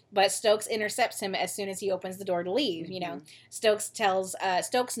Tony, but Stokes intercepts him as soon as he opens the door to leave. You know, Stokes knows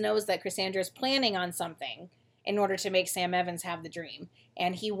that Cassandra's planning on something in order to make Sam Evans have the dream.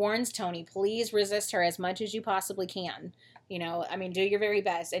 And he warns Tony, please resist her as much as you possibly can. You know, I mean, do your very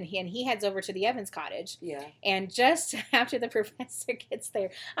best. And he heads over to the Evans cottage. Yeah. And just after the professor gets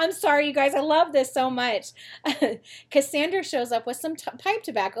there, I'm sorry, you guys, I love this so much. Cassandra shows up with some pipe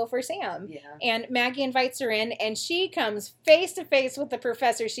tobacco for Sam. Yeah. And Maggie invites her in, and she comes face to face with the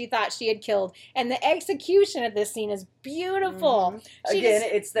professor she thought she had killed. And the execution of this scene is beautiful. Again,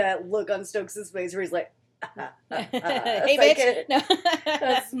 it's that look on Stokes' face where he's like, hey, bitch. No.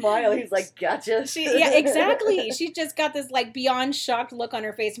 That smile. He's like, gotcha. Yeah, exactly. She's just got this like beyond shocked look on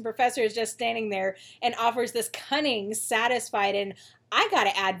her face, and Professor is just standing there and offers this cunning, satisfied, and I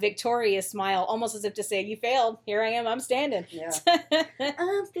gotta add victorious smile, almost as if to say, you failed. Here I am. I'm standing. Yeah.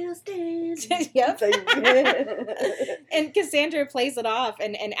 I'm still standing. Yep. And Cassandra plays it off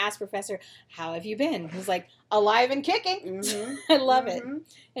and asks Professor, how have you been? He's like, alive and kicking. I love it.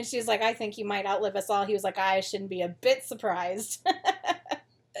 And she's like, I think you might outlive us all. He was like, I shouldn't be a bit surprised.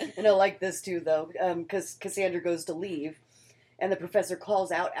 And I like this too, though, because Cassandra goes to leave, and the professor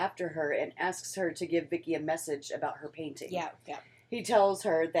calls out after her and asks her to give Vicky a message about her painting. Yeah, yeah. He tells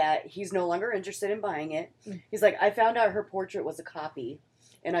her that he's no longer interested in buying it. He's like, I found out her portrait was a copy,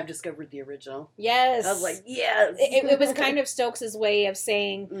 and I've discovered the original. Yes. I was like, yes. It was kind of Stokes' way of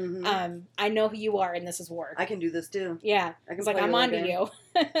saying, I know who you are, and this is work. I can do this too. Yeah. It's like, I'm on to you.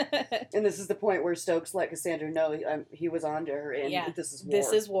 And this is the point where Stokes let Cassandra know he was on to her, and this is war.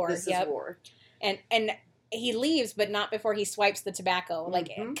 This is war. This is war. And he leaves, but not before he swipes the tobacco.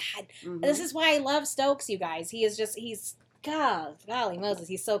 Like, God, this is why I love Stokes, you guys. He's golly Moses,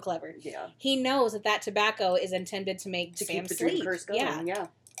 he's so clever. Yeah. He knows that tobacco is intended to make to Sam keep the sleep. dream curse going. Yeah.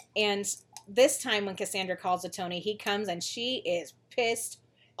 And this time when Cassandra calls to Tony, he comes and she is pissed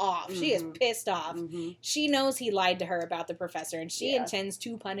off. She is pissed off. She knows he lied to her about the professor, and she intends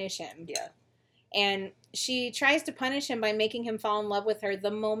to punish him. Yeah. And she tries to punish him by making him fall in love with her the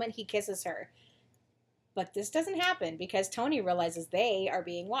moment he kisses her. But this doesn't happen because Tony realizes they are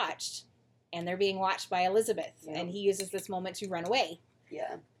being watched. And they're being watched by Elizabeth. Yeah. And he uses this moment to run away.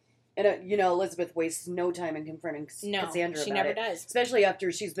 Yeah. And, Elizabeth wastes no time in confronting Cassandra about it. No, she never does. Especially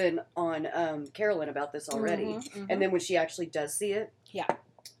after she's been on Carolyn about this already. And then when she actually does see it,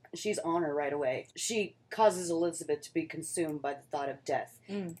 she's on her right away. She causes Elizabeth to be consumed by the thought of death.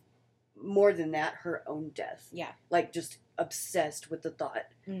 More than that, her own death. Yeah. Like, just obsessed with the thought.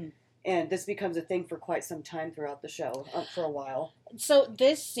 And this becomes a thing for quite some time throughout the show, for a while. So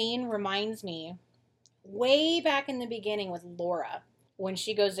this scene reminds me way back in the beginning with Laura, when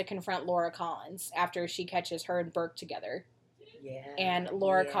she goes to confront Laura Collins after she catches her and Burke together. Yeah. And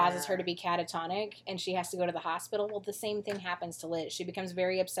Laura causes her to be catatonic, and she has to go to the hospital. Well, the same thing happens to Liz. She becomes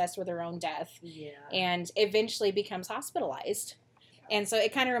very obsessed with her own death. Yeah. And eventually becomes hospitalized. And so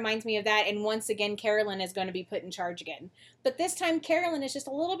it kind of reminds me of that. And once again, Carolyn is going to be put in charge again. But this time, Carolyn is just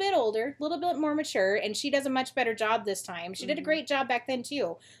a little bit older, a little bit more mature, and she does a much better job this time. She did a great job back then,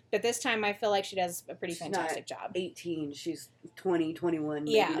 too. But this time, I feel like she does a pretty fantastic job. 18. She's 20, 21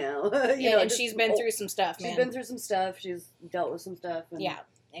 maybe now. And she's been through some stuff, man. She's been through some stuff. She's dealt with some stuff. And yeah,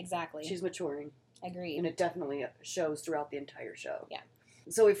 exactly. She's maturing. Agreed. And it definitely shows throughout the entire show. Yeah.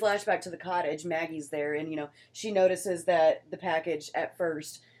 So we flash back to the cottage. Maggie's there, and, she notices that the package at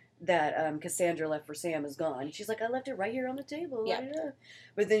first that Cassandra left for Sam is gone. She's like, I left it right here on the table. Yeah.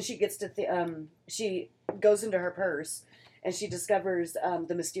 But then she gets to, she goes into her purse, and she discovers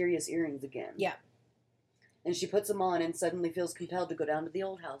the mysterious earrings again. Yeah. And she puts them on and suddenly feels compelled to go down to the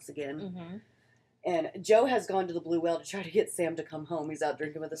old house again. And Joe has gone to the Blue Well to try to get Sam to come home. He's out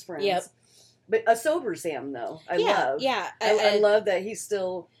drinking with his friends. Yep. But a sober Sam, though. I love. Yeah. I love that he's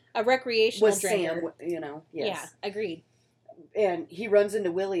still a recreational drinker. Sam, yes. Yeah, agreed. And he runs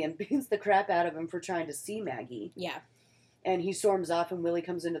into Willie and beats the crap out of him for trying to see Maggie. Yeah. And he storms off, and Willie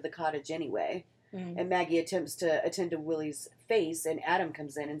comes into the cottage anyway. Mm. And Maggie attempts to attend to Willie's face, and Adam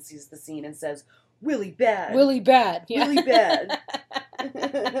comes in and sees the scene and says, "Willie bad. Willie bad. Yeah. Willie bad."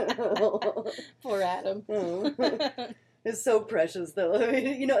 Poor Adam. Oh. It's so precious, though. I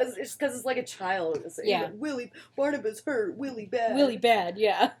mean, you know, it's because it's like a child. It's, Yeah. You know, Willie, Barnabas hurt. Willie bad. Willie bad.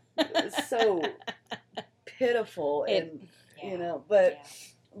 Yeah. It's so pitiful, and Yeah. you know, but Yeah.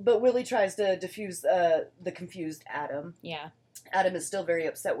 but Willie tries to diffuse the confused Adam. Yeah. Adam is still very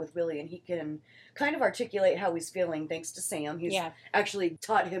upset with Willie, and he can kind of articulate how he's feeling thanks to Sam. He's Yeah. actually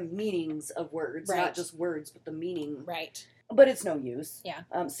taught him meanings of words, Right. not just words, but the meaning. Right. But it's no use. Yeah.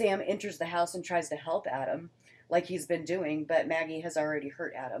 Sam enters the house and tries to help Adam, like he's been doing, but Maggie has already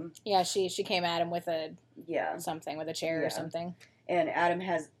hurt Adam. Yeah. She came at him with a Yeah. something, with a chair Yeah. or something. And Adam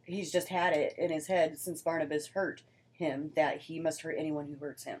he's just had it in his head since Barnabas hurt him that he must hurt anyone who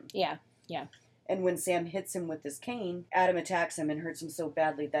hurts him. Yeah. Yeah. And when Sam hits him with his cane, Adam attacks him and hurts him so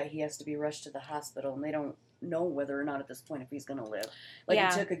badly that he has to be rushed to the hospital, and they don't know whether or not at this point if he's going to live. Like,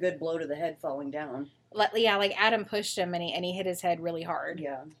 Yeah. he took a good blow to the head falling down. Yeah. Like Adam pushed him and he hit his head really hard.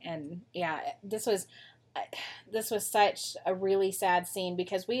 Yeah. And yeah, this was such a really sad scene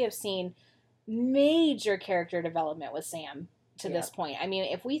because we have seen major character development with Sam to Yeah. this point. I mean,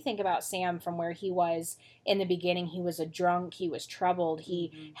 if we think about Sam from where he was in the beginning, he was a drunk, he was troubled,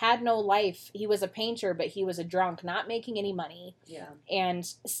 he Mhm. had no life. He was a painter, but he was a drunk, not making any money. Yeah. And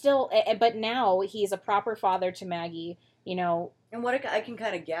still, but now he's a proper father to Maggie, you know. And what I can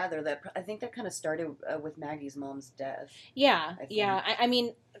kind of gather, that I think that kind of started with Maggie's mom's death. Yeah, I think. yeah. I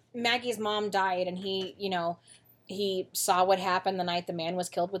mean, Maggie's mom died, and he, you know, he saw what happened the night the man was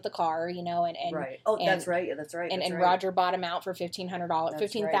killed with the car, you know, and Right. Oh, and- that's right. That's right. and that's right. Roger bought him out for $1,500, That's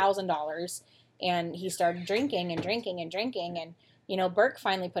 $15,000, and he started drinking and drinking and drinking, and you know, Burke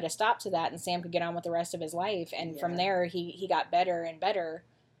finally put a stop to that, and Sam could get on with the rest of his life, and from Yeah. there he got better and better,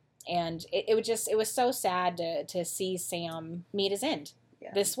 and it was so sad to see Sam meet his end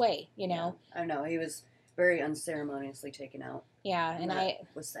Yeah. this way, you know. Yeah. I know. He was very unceremoniously taken out. Yeah, and that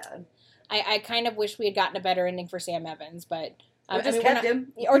was sad. I kind of wish we had gotten a better ending for Sam Evans, but Or just we're kept not-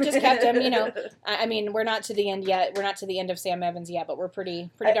 him. or just kept him, you know. I mean, we're not to the end yet. We're not to the end of Sam Evans yet, but we're pretty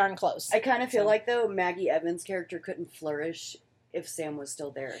darn close. I kind of feel So. like, though, Maggie Evans' character couldn't flourish if Sam was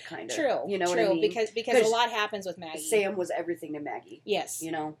still there, kind of. True, You know true, what I mean? because a 'Cause lot happens with Maggie. Sam was everything to Maggie, Yes.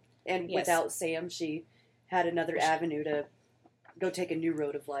 you know? And Yes. without Sam, she had another avenue to go take a new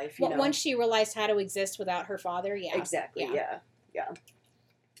road of life, you know? Once she realized how to exist without her father, yeah. Exactly, Yeah. yeah.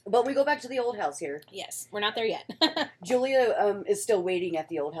 But we go back to the old house here. Yes, we're not there yet. Julia is still waiting at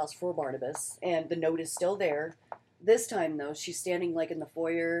the old house for Barnabas, and the note is still there. This time, though, she's standing like in the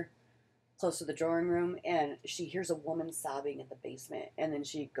foyer, close to the drawing room, and she hears a woman sobbing in the basement, and then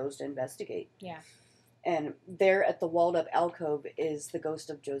she goes to investigate. Yeah. And there at the walled-up alcove is the ghost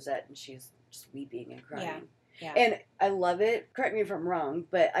of Josette, and she's just weeping and crying. Yeah. And I love it. Correct me if I'm wrong,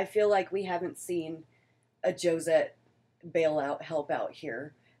 but I feel like we haven't seen a Josette bailout help out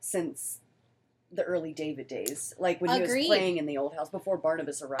here since the early David days, like when he Agreed. was playing in the old house before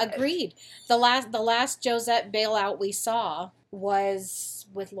Barnabas arrived. Agreed. The last Josette bailout we saw was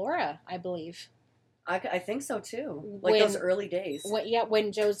with Laura, I believe. I think so too. Like those early days.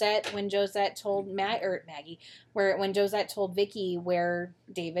 When Josette told Maggie, when Josette told Vicky where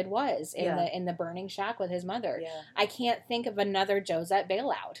David was in the burning shack with his mother. Yeah. I can't think of another Josette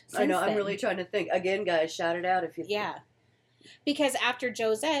bailout. I know. since I'm then. really trying to think. Again, guys, shout it out if you. Yeah. Because after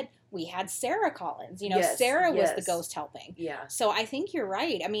Josette, we had Sarah Collins. You know, Yes, Sarah was the yes. ghost helping. Yeah. So I think you're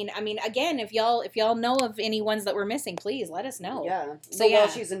right. I mean, again, if y'all know of any ones that we're missing, please let us know. Yeah. So, But yeah. while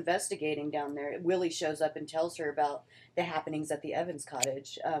she's investigating down there, Willie shows up and tells her about the happenings at the Evans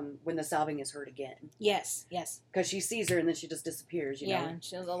cottage when the sobbing is heard again. Yes. Yes. Because she sees her and then she just disappears, you know? Yeah.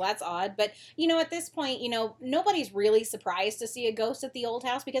 She was, well, that's odd. But you know, at this point, you know, nobody's really surprised to see a ghost at the old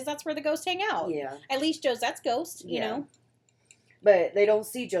house because that's where the ghosts hang out. Yeah. At least Josette's ghost. You Yeah. know. But they don't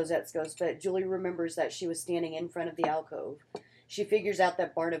see Josette's ghost, but Julie remembers that she was standing in front of the alcove. She figures out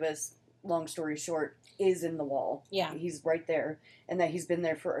that Barnabas, long story short, is in the wall. Yeah. He's right there, and that he's been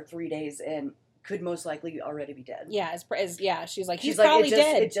there for 3 days and could most likely already be dead. Yeah. She's like, he's She's like, probably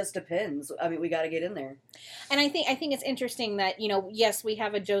dead. it just depends. I mean, we got to get in there. And I think it's interesting that, you know, yes, we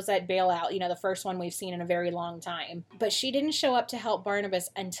have a Josette bailout, you know, the first one we've seen in a very long time, but she didn't show up to help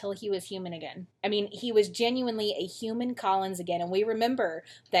Barnabas until he was human again. I mean, he was genuinely a human Collins again, and we remember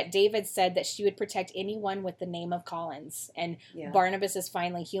that David said that she would protect anyone with the name of Collins, and Yeah. Barnabas is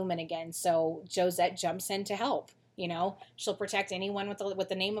finally human again, so Josette jumps in to help. You know, she'll protect anyone with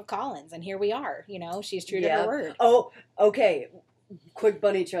the name of Collins, and here we are. You know, she's true to Yeah. her word. Oh, okay. Quick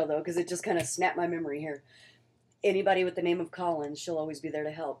bunny trail, though, because it just kind of snapped my memory here. Anybody with the name of Collins, she'll always be there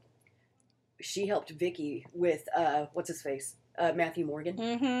to help. she helped Vicky with what's his face, Matthew Morgan.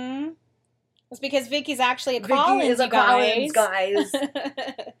 Mm-hmm. It's because Vicky's actually a Vicky Collins, is a Collins, guys.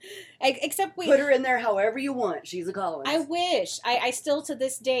 Except put her in there however you want. She's a Collins. I wish. I still to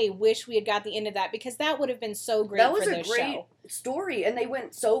this day wish we had got the end of that, because that would have been so great. That was for a this great show. story, and they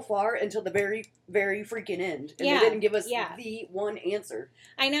went so far until the very, very freaking end, and Yeah, they didn't give us yeah. the one answer.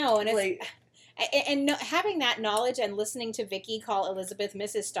 I know, and Like, having that knowledge and listening to Vicky call Elizabeth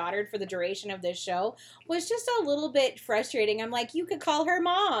Mrs. Stoddard for the duration of this show was just a little bit frustrating. I'm like, you could call her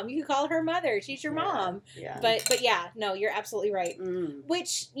mom, you could call her mother, she's your mom. Yeah. But yeah, no, you're absolutely right. Mm.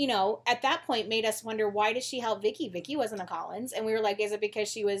 Which, you know, at that point made us wonder, why did she help Vicky? Vicky wasn't a Collins. And we were like, is it because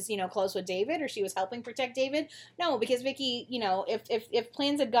she was, you know, close with David, or she was helping protect David? No, because Vicky, you know, if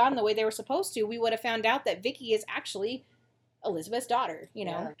plans had gone the way they were supposed to, we would have found out that Vicky is actually Elizabeth's daughter, you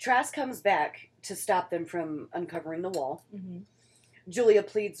know. Yeah. Trask comes back to stop them from uncovering the wall. Mm-hmm. Julia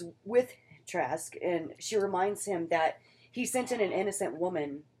pleads with Trask, and she reminds him that he sent in an innocent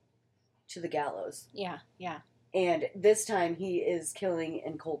woman to the gallows. Yeah, yeah. And this time he is killing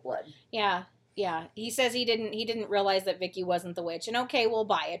in cold blood. Yeah, yeah. He says he didn't realize that Vicky wasn't the witch. And okay, we'll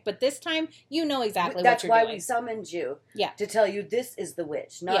buy it. But this time, you know exactly That's what you're why doing. we summoned you. Yeah. To tell you this is the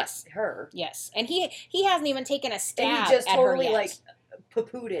witch, not Yes. her. Yes. And he hasn't even taken a stab And he just at totally, her yet. like,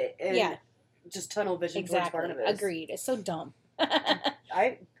 poo-pooed it. And Yeah. just tunnel vision Exactly. towards Barnabas. Agreed. It's so dumb.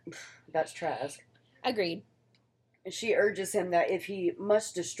 That's Trask. Agreed. She urges him that if he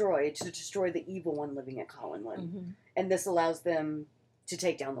must destroy the evil one living at Collinwood. Mm-hmm. And this allows them to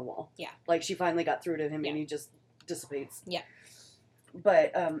take down the wall. Yeah. Like, she finally got through to him, Yeah. and he just dissipates. Yeah.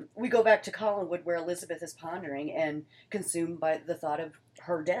 But we go back to Collinwood, where Elizabeth is pondering and consumed by the thought of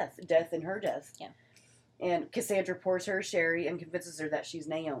her death and her death. Yeah. And Cassandra pours her sherry and convinces her that she's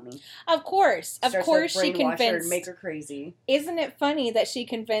Naomi. Of course Starts to she brainwash her convinced. and make her crazy. Isn't it funny that she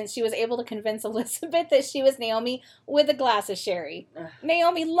was able to convince Elizabeth that she was Naomi with a glass of sherry? Ugh.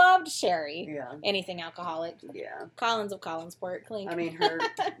 Naomi loved sherry. Yeah. Anything alcoholic. Yeah. Collins of Collinsport. Clink. I mean, her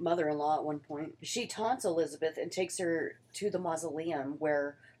mother-in-law at one point, she taunts Elizabeth and takes her to the mausoleum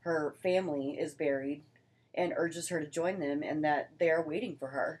where her family is buried and urges her to join them and that they are waiting for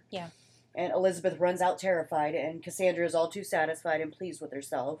her. Yeah. And Elizabeth runs out terrified, and Cassandra is all too satisfied and pleased with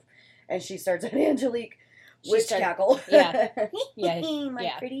herself. And she starts an Angelique witch cackle. Yeah. Yeah. My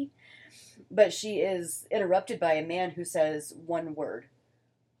Yeah. pretty. But she is interrupted by a man who says one word.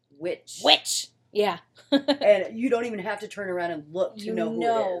 Witch. Witch. Yeah. And you don't even have to turn around and look to know who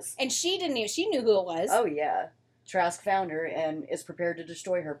it is. And she knew who it was. Oh, yeah. Trask found her and is prepared to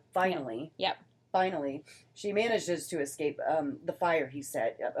destroy her, finally. Yep. Finally. She manages to escape the fire he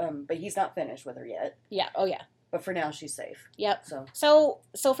set, but he's not finished with her yet. Yeah. Oh, yeah. But for now, she's safe. Yep. So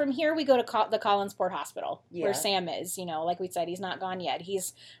So from here we go to the Collinsport Hospital, Yeah. where Sam is. You know, like we said, he's not gone yet.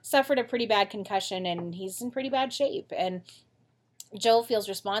 He's suffered a pretty bad concussion, and he's in pretty bad shape. And Joe feels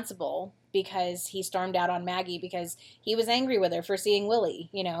responsible because he stormed out on Maggie because he was angry with her for seeing Willie,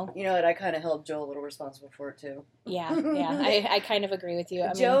 you know? You know what? I kind of held Joe a little responsible for it, too. Yeah, yeah. I kind of agree with you.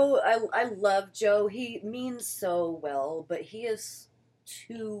 I Joe, I love Joe. He means so well, but he is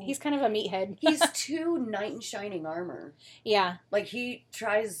too... He's kind of a meathead. He's too knight in shining armor. Yeah. Like, he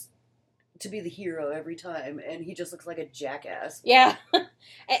tries to be the hero every time, and he just looks like a jackass. Yeah.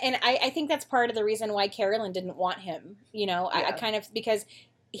 And I think that's part of the reason why Carolyn didn't want him, you know? Yeah. I kind of, because...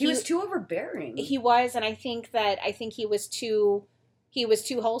 He was too overbearing. He was, and I think he was too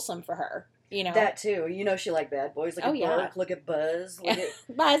wholesome for her, you know? That, too. You know she liked bad boys. Look at Burke, look at Buzz, look at...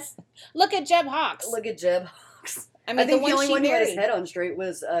 Buzz. Look at Jeb Hawks. Look at Jeb Hawks. I mean, I think the the only one who had his married. head on straight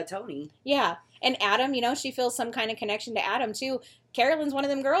was Tony. Yeah. And Adam, you know, she feels some kind of connection to Adam, too. Carolyn's one of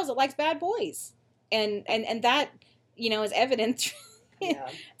them girls that likes bad boys. And that, you know, is evident Yeah.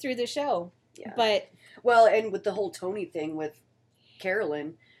 through the show. Yeah. But... Well, and with the whole Tony thing with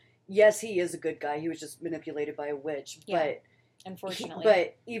Carolyn, yes, he is a good guy. He was just manipulated by a witch. Yeah, but unfortunately.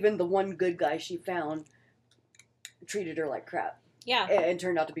 But even the one good guy she found treated her like crap. Yeah. And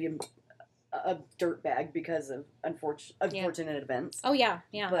turned out to be a dirtbag because of unfortunate events. Oh, yeah,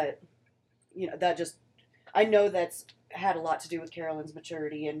 yeah. But, you know, that just... I know that's had a lot to do with Carolyn's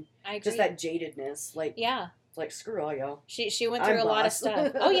maturity and I agree. just that jadedness. Like, yeah. Like, screw all y'all. She went through a lot of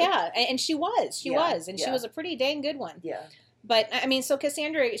stuff. Oh, yeah. And she was. She was. And she was a pretty dang good one. Yeah. But, I mean, so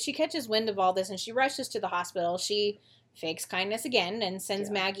Cassandra, she catches wind of all this and she rushes to the hospital. She fakes kindness again and sends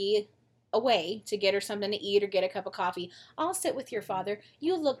Maggie away to get her something to eat or get a cup of coffee. I'll sit with your father.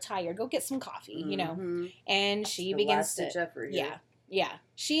 You look tired. Go get some coffee, you know. And she begins to... Yeah. Yeah.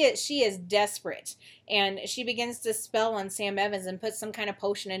 She is desperate. And she begins to spell on Sam Evans and put some kind of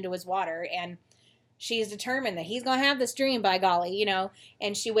potion into his water. And she's determined that he's going to have this dream, by golly, you know.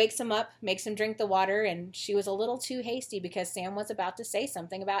 And she wakes him up, makes him drink the water, and she was a little too hasty because Sam was about to say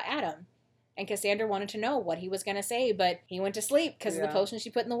something about Adam. And Cassandra wanted to know what he was going to say, but he went to sleep because of the potion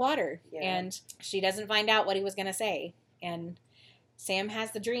she put in the water. Yeah. And she doesn't find out what he was going to say. And Sam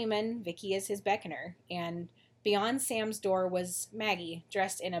has the dream, and Vicky is his beckoner. And beyond Sam's door was Maggie,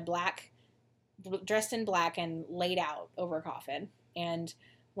 dressed in black and laid out over a coffin. And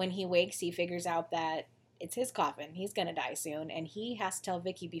when he wakes, he figures out that it's his coffin. He's going to die soon, and he has to tell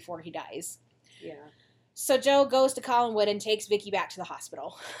Vicky before he dies. Yeah. So Joe goes to Collinwood and takes Vicky back to the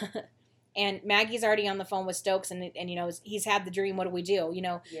hospital. And Maggie's already on the phone with Stokes, and you know, he's had the dream. What do we do? You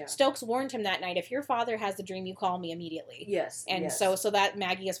know, Stokes warned him that night, if your father has the dream, you call me immediately. Yes. And so that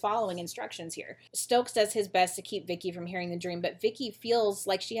Maggie is following instructions here. Stokes does his best to keep Vicky from hearing the dream, but Vicky feels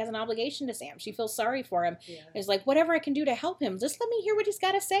like she has an obligation to Sam. She feels sorry for him. Yeah. It's like, whatever I can do to help him, just let me hear what he's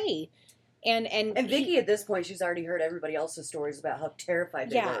got to say. And Vicky, at this point, she's already heard everybody else's stories about how terrified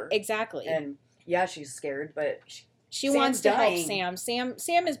they were. Yeah, exactly. And yeah, she's scared, but she wants to help Sam.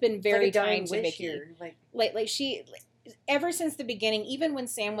 Sam has been very kind to Vicky. Like she, ever since the beginning, even when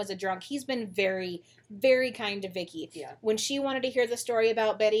Sam was a drunk, he's been very, very kind to Vicky. Yeah. When she wanted to hear the story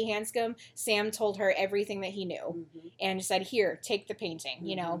about Betty Hanscom, Sam told her everything that he knew, and said, "Here, take the painting.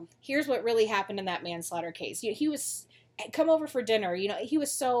 You know, here's what really happened in that manslaughter case." He was come over for dinner. You know, he was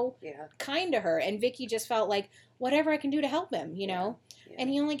so kind to her, and Vicky just felt like, whatever I can do to help him. You know. Yeah. And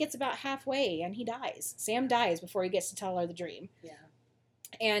he only gets about halfway, and he dies. Sam dies before he gets to tell her the dream. Yeah.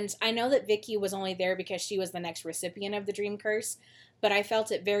 And I know that Vicky was only there because she was the next recipient of the dream curse, but I felt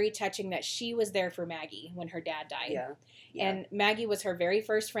it very touching that she was there for Maggie when her dad died. Yeah. Yeah. And Maggie was her very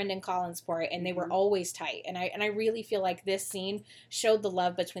first friend in Collinsport, and they were always tight. And I really feel like this scene showed the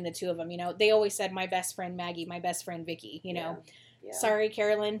love between the two of them. You know, they always said, "My best friend Maggie, my best friend Vicky." You know. Yeah. Sorry,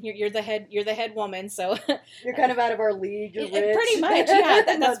 Carolyn, you're the head woman, so you're kind of out of our league. You're rich. Pretty much, yeah.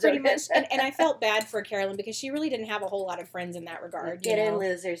 That's pretty much. And I felt bad for Carolyn because she really didn't have a whole lot of friends in that regard. Get in,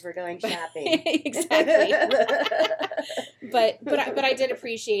 losers. We're going shopping. Exactly. but I did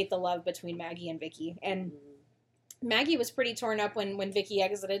appreciate the love between Maggie and Vicky, and Maggie was pretty torn up when Vicky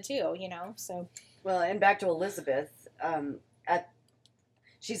exited too. You know, so. Well, and back to Elizabeth.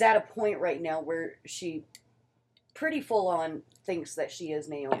 She's at a point right now where she pretty full on thinks that she is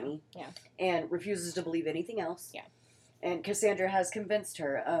Naomi, and refuses to believe anything else. Yeah, and Cassandra has convinced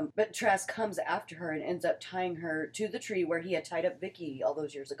her, but Trask comes after her and ends up tying her to the tree where he had tied up Vicky all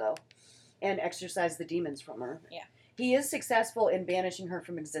those years ago, and exorcised the demons from her. Yeah, he is successful in banishing her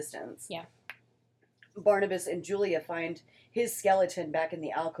from existence. Yeah, Barnabas and Julia find his skeleton back in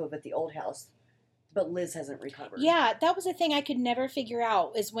the alcove at the old house. But Liz hasn't recovered. Yeah, that was a thing I could never figure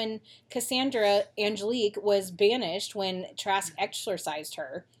out, is when Cassandra Angelique was banished when Trask exorcised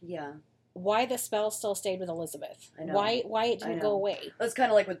her. Yeah. Why the spell still stayed with Elizabeth. I know. Why it didn't go away. It's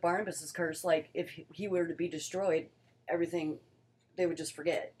kind of like with Barnabas's curse. Like, if he were to be destroyed, everything, they would just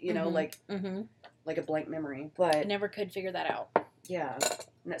forget. You know, like a blank memory. But I never could figure that out. Yeah.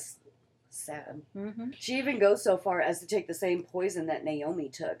 And that's sad. She even goes so far as to take the same poison that Naomi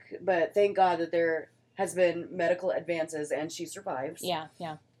took, but thank God that there has been medical advances and she survives. Yeah.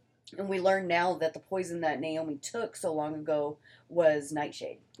 And we learn now that the poison that Naomi took so long ago was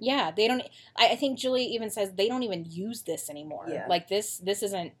nightshade. Yeah, they don't. I think Julia even says they don't even use this anymore. Yeah. Like this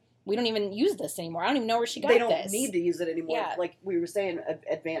isn't. We don't even use this anymore. I don't even know where she got this. They don't need to use it anymore. Yeah. Like we were saying,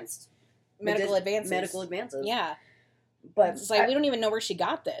 advanced medical advances. Yeah. But it's like, we don't even know where she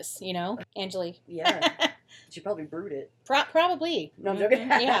got this, you know? Angelique. Yeah. She probably brewed it. Probably. No, I'm joking.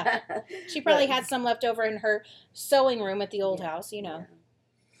 Yeah. She probably had some left over in her sewing room at the old house, you know.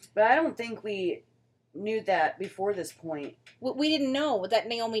 Yeah. But I don't think we knew that before this point. We didn't know that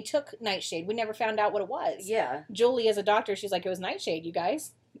Naomi took nightshade. We never found out what it was. Yeah. Julie, as a doctor, she's like, it was nightshade, you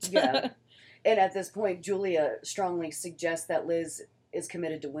guys. Yeah. And at this point, Julia strongly suggests that Liz is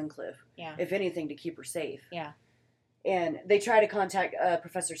committed to Wincliffe. Yeah. If anything, to keep her safe. Yeah. And they try to contact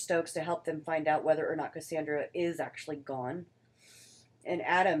Professor Stokes to help them find out whether or not Cassandra is actually gone. And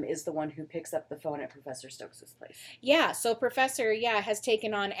Adam is the one who picks up the phone at Professor Stokes' place. Yeah, so Professor, has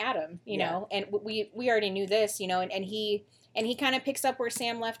taken on Adam, you know, and we already knew this, you know, and he kind of picks up where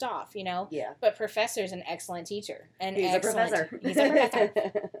Sam left off, you know. Yeah. But Professor's an excellent teacher. He's a professor.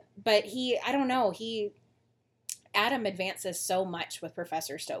 But I don't know, Adam advances so much with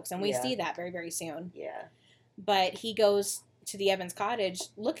Professor Stokes, and we see that very, very soon. Yeah. But he goes to the Evans cottage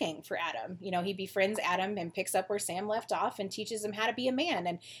looking for Adam. You know, he befriends Adam and picks up where Sam left off and teaches him how to be a man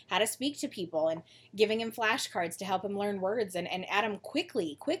and how to speak to people and giving him flashcards to help him learn words. And Adam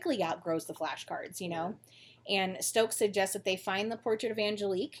quickly outgrows the flashcards, you know. And Stokes suggests that they find the portrait of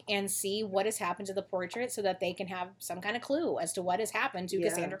Angelique and see what has happened to the portrait so that they can have some kind of clue as to what has happened to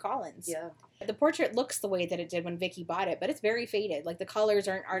Cassandra Collins. Yeah. The portrait looks the way that it did when Vicky bought it, but it's very faded. Like the colors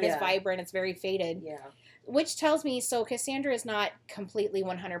aren't as vibrant. It's very faded. Yeah. Which tells me, so Cassandra is not completely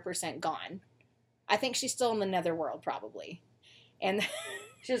 100% gone. I think she's still in the netherworld, probably. And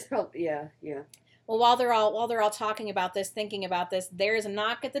she's probably, yeah. Well, while they're all talking about this, thinking about this, there's a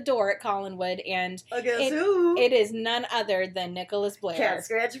knock at the door at Collinwood, and who? It is none other than Nicholas Blair. Cat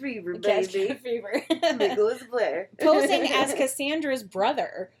Scratch Fever, baby. Cat Scratch Fever. Nicholas Blair. Posing as Cassandra's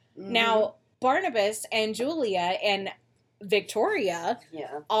brother. Mm-hmm. Now, Barnabas and Julia and Victoria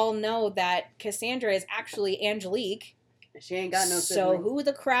all know that Cassandra is actually Angelique. She ain't got no siblings. So who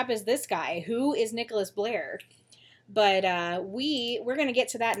the crap is this guy? Who is Nicholas Blair? But we're going to get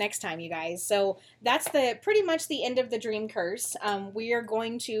to that next time, you guys. So that's pretty much the end of the Dream Curse. We are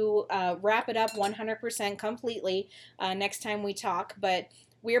going to wrap it up 100% completely next time we talk. But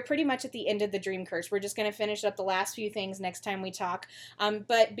we are pretty much at the end of the Dream Curse. We're just going to finish up the last few things next time we talk.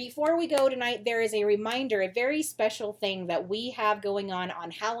 But before we go tonight, there is a reminder, a very special thing that we have going on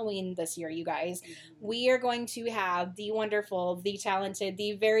Halloween this year, you guys. Mm-hmm. We are going to have the wonderful, the talented,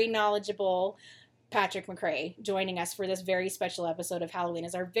 the very knowledgeable Patrick McRae joining us for this very special episode of Halloween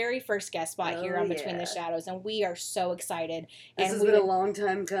as our very first guest spot here on Between the Shadows, and we are so excited. This has been a long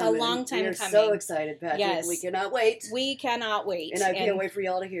time coming. A long time coming. We're so excited, Patrick. Yes. We cannot wait. We cannot wait. And I can't wait for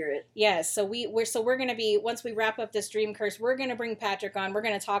y'all to hear it. Yes, so we're going to be, once we wrap up this Dream Curse, we're going to bring Patrick on. We're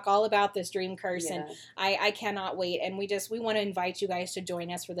going to talk all about this Dream Curse, and I cannot wait. And we want to invite you guys to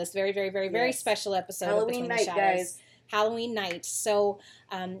join us for this very, very, very, very special episode Halloween of Between night, the Shadows. Guys. Halloween night. So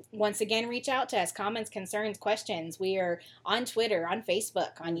once again, reach out to us. Comments, concerns, questions. We are on Twitter, on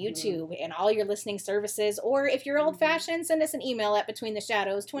Facebook, on YouTube, and all your listening services. Or if you're old-fashioned, send us an email at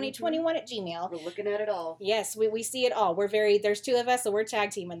betweenthe-shadows2021 at Gmail. We're looking at it all. Yes, we see it all. There's two of us, so we're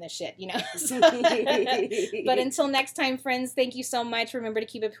tag teaming this shit, you know. But until next time, friends, thank you so much. Remember to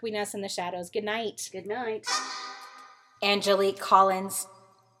keep it between us and the shadows. Good night. Good night. Angelique Collins.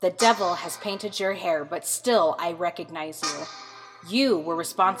 The devil has painted your hair, but still I recognize you. You were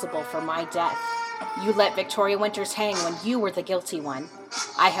responsible for my death. You let Victoria Winters hang when you were the guilty one.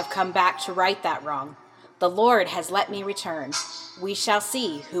 I have come back to right that wrong. The Lord has let me return. We shall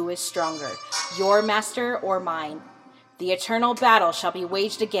see who is stronger, your master or mine. The eternal battle shall be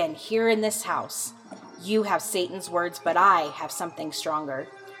waged again here in this house. You have Satan's words, but I have something stronger.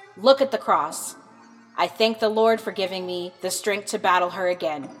 Look at the cross. I thank the Lord for giving me the strength to battle her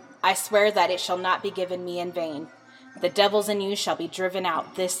again. I swear that it shall not be given me in vain. The devils in you shall be driven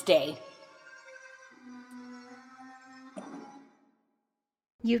out this day.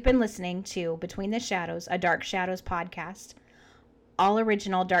 You've been listening to Between the Shadows, a Dark Shadows podcast. All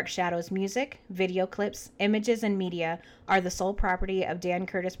original Dark Shadows music, video clips, images, and media are the sole property of Dan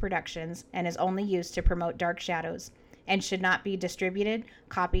Curtis Productions and is only used to promote Dark Shadows and should not be distributed,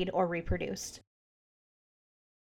 copied, or reproduced.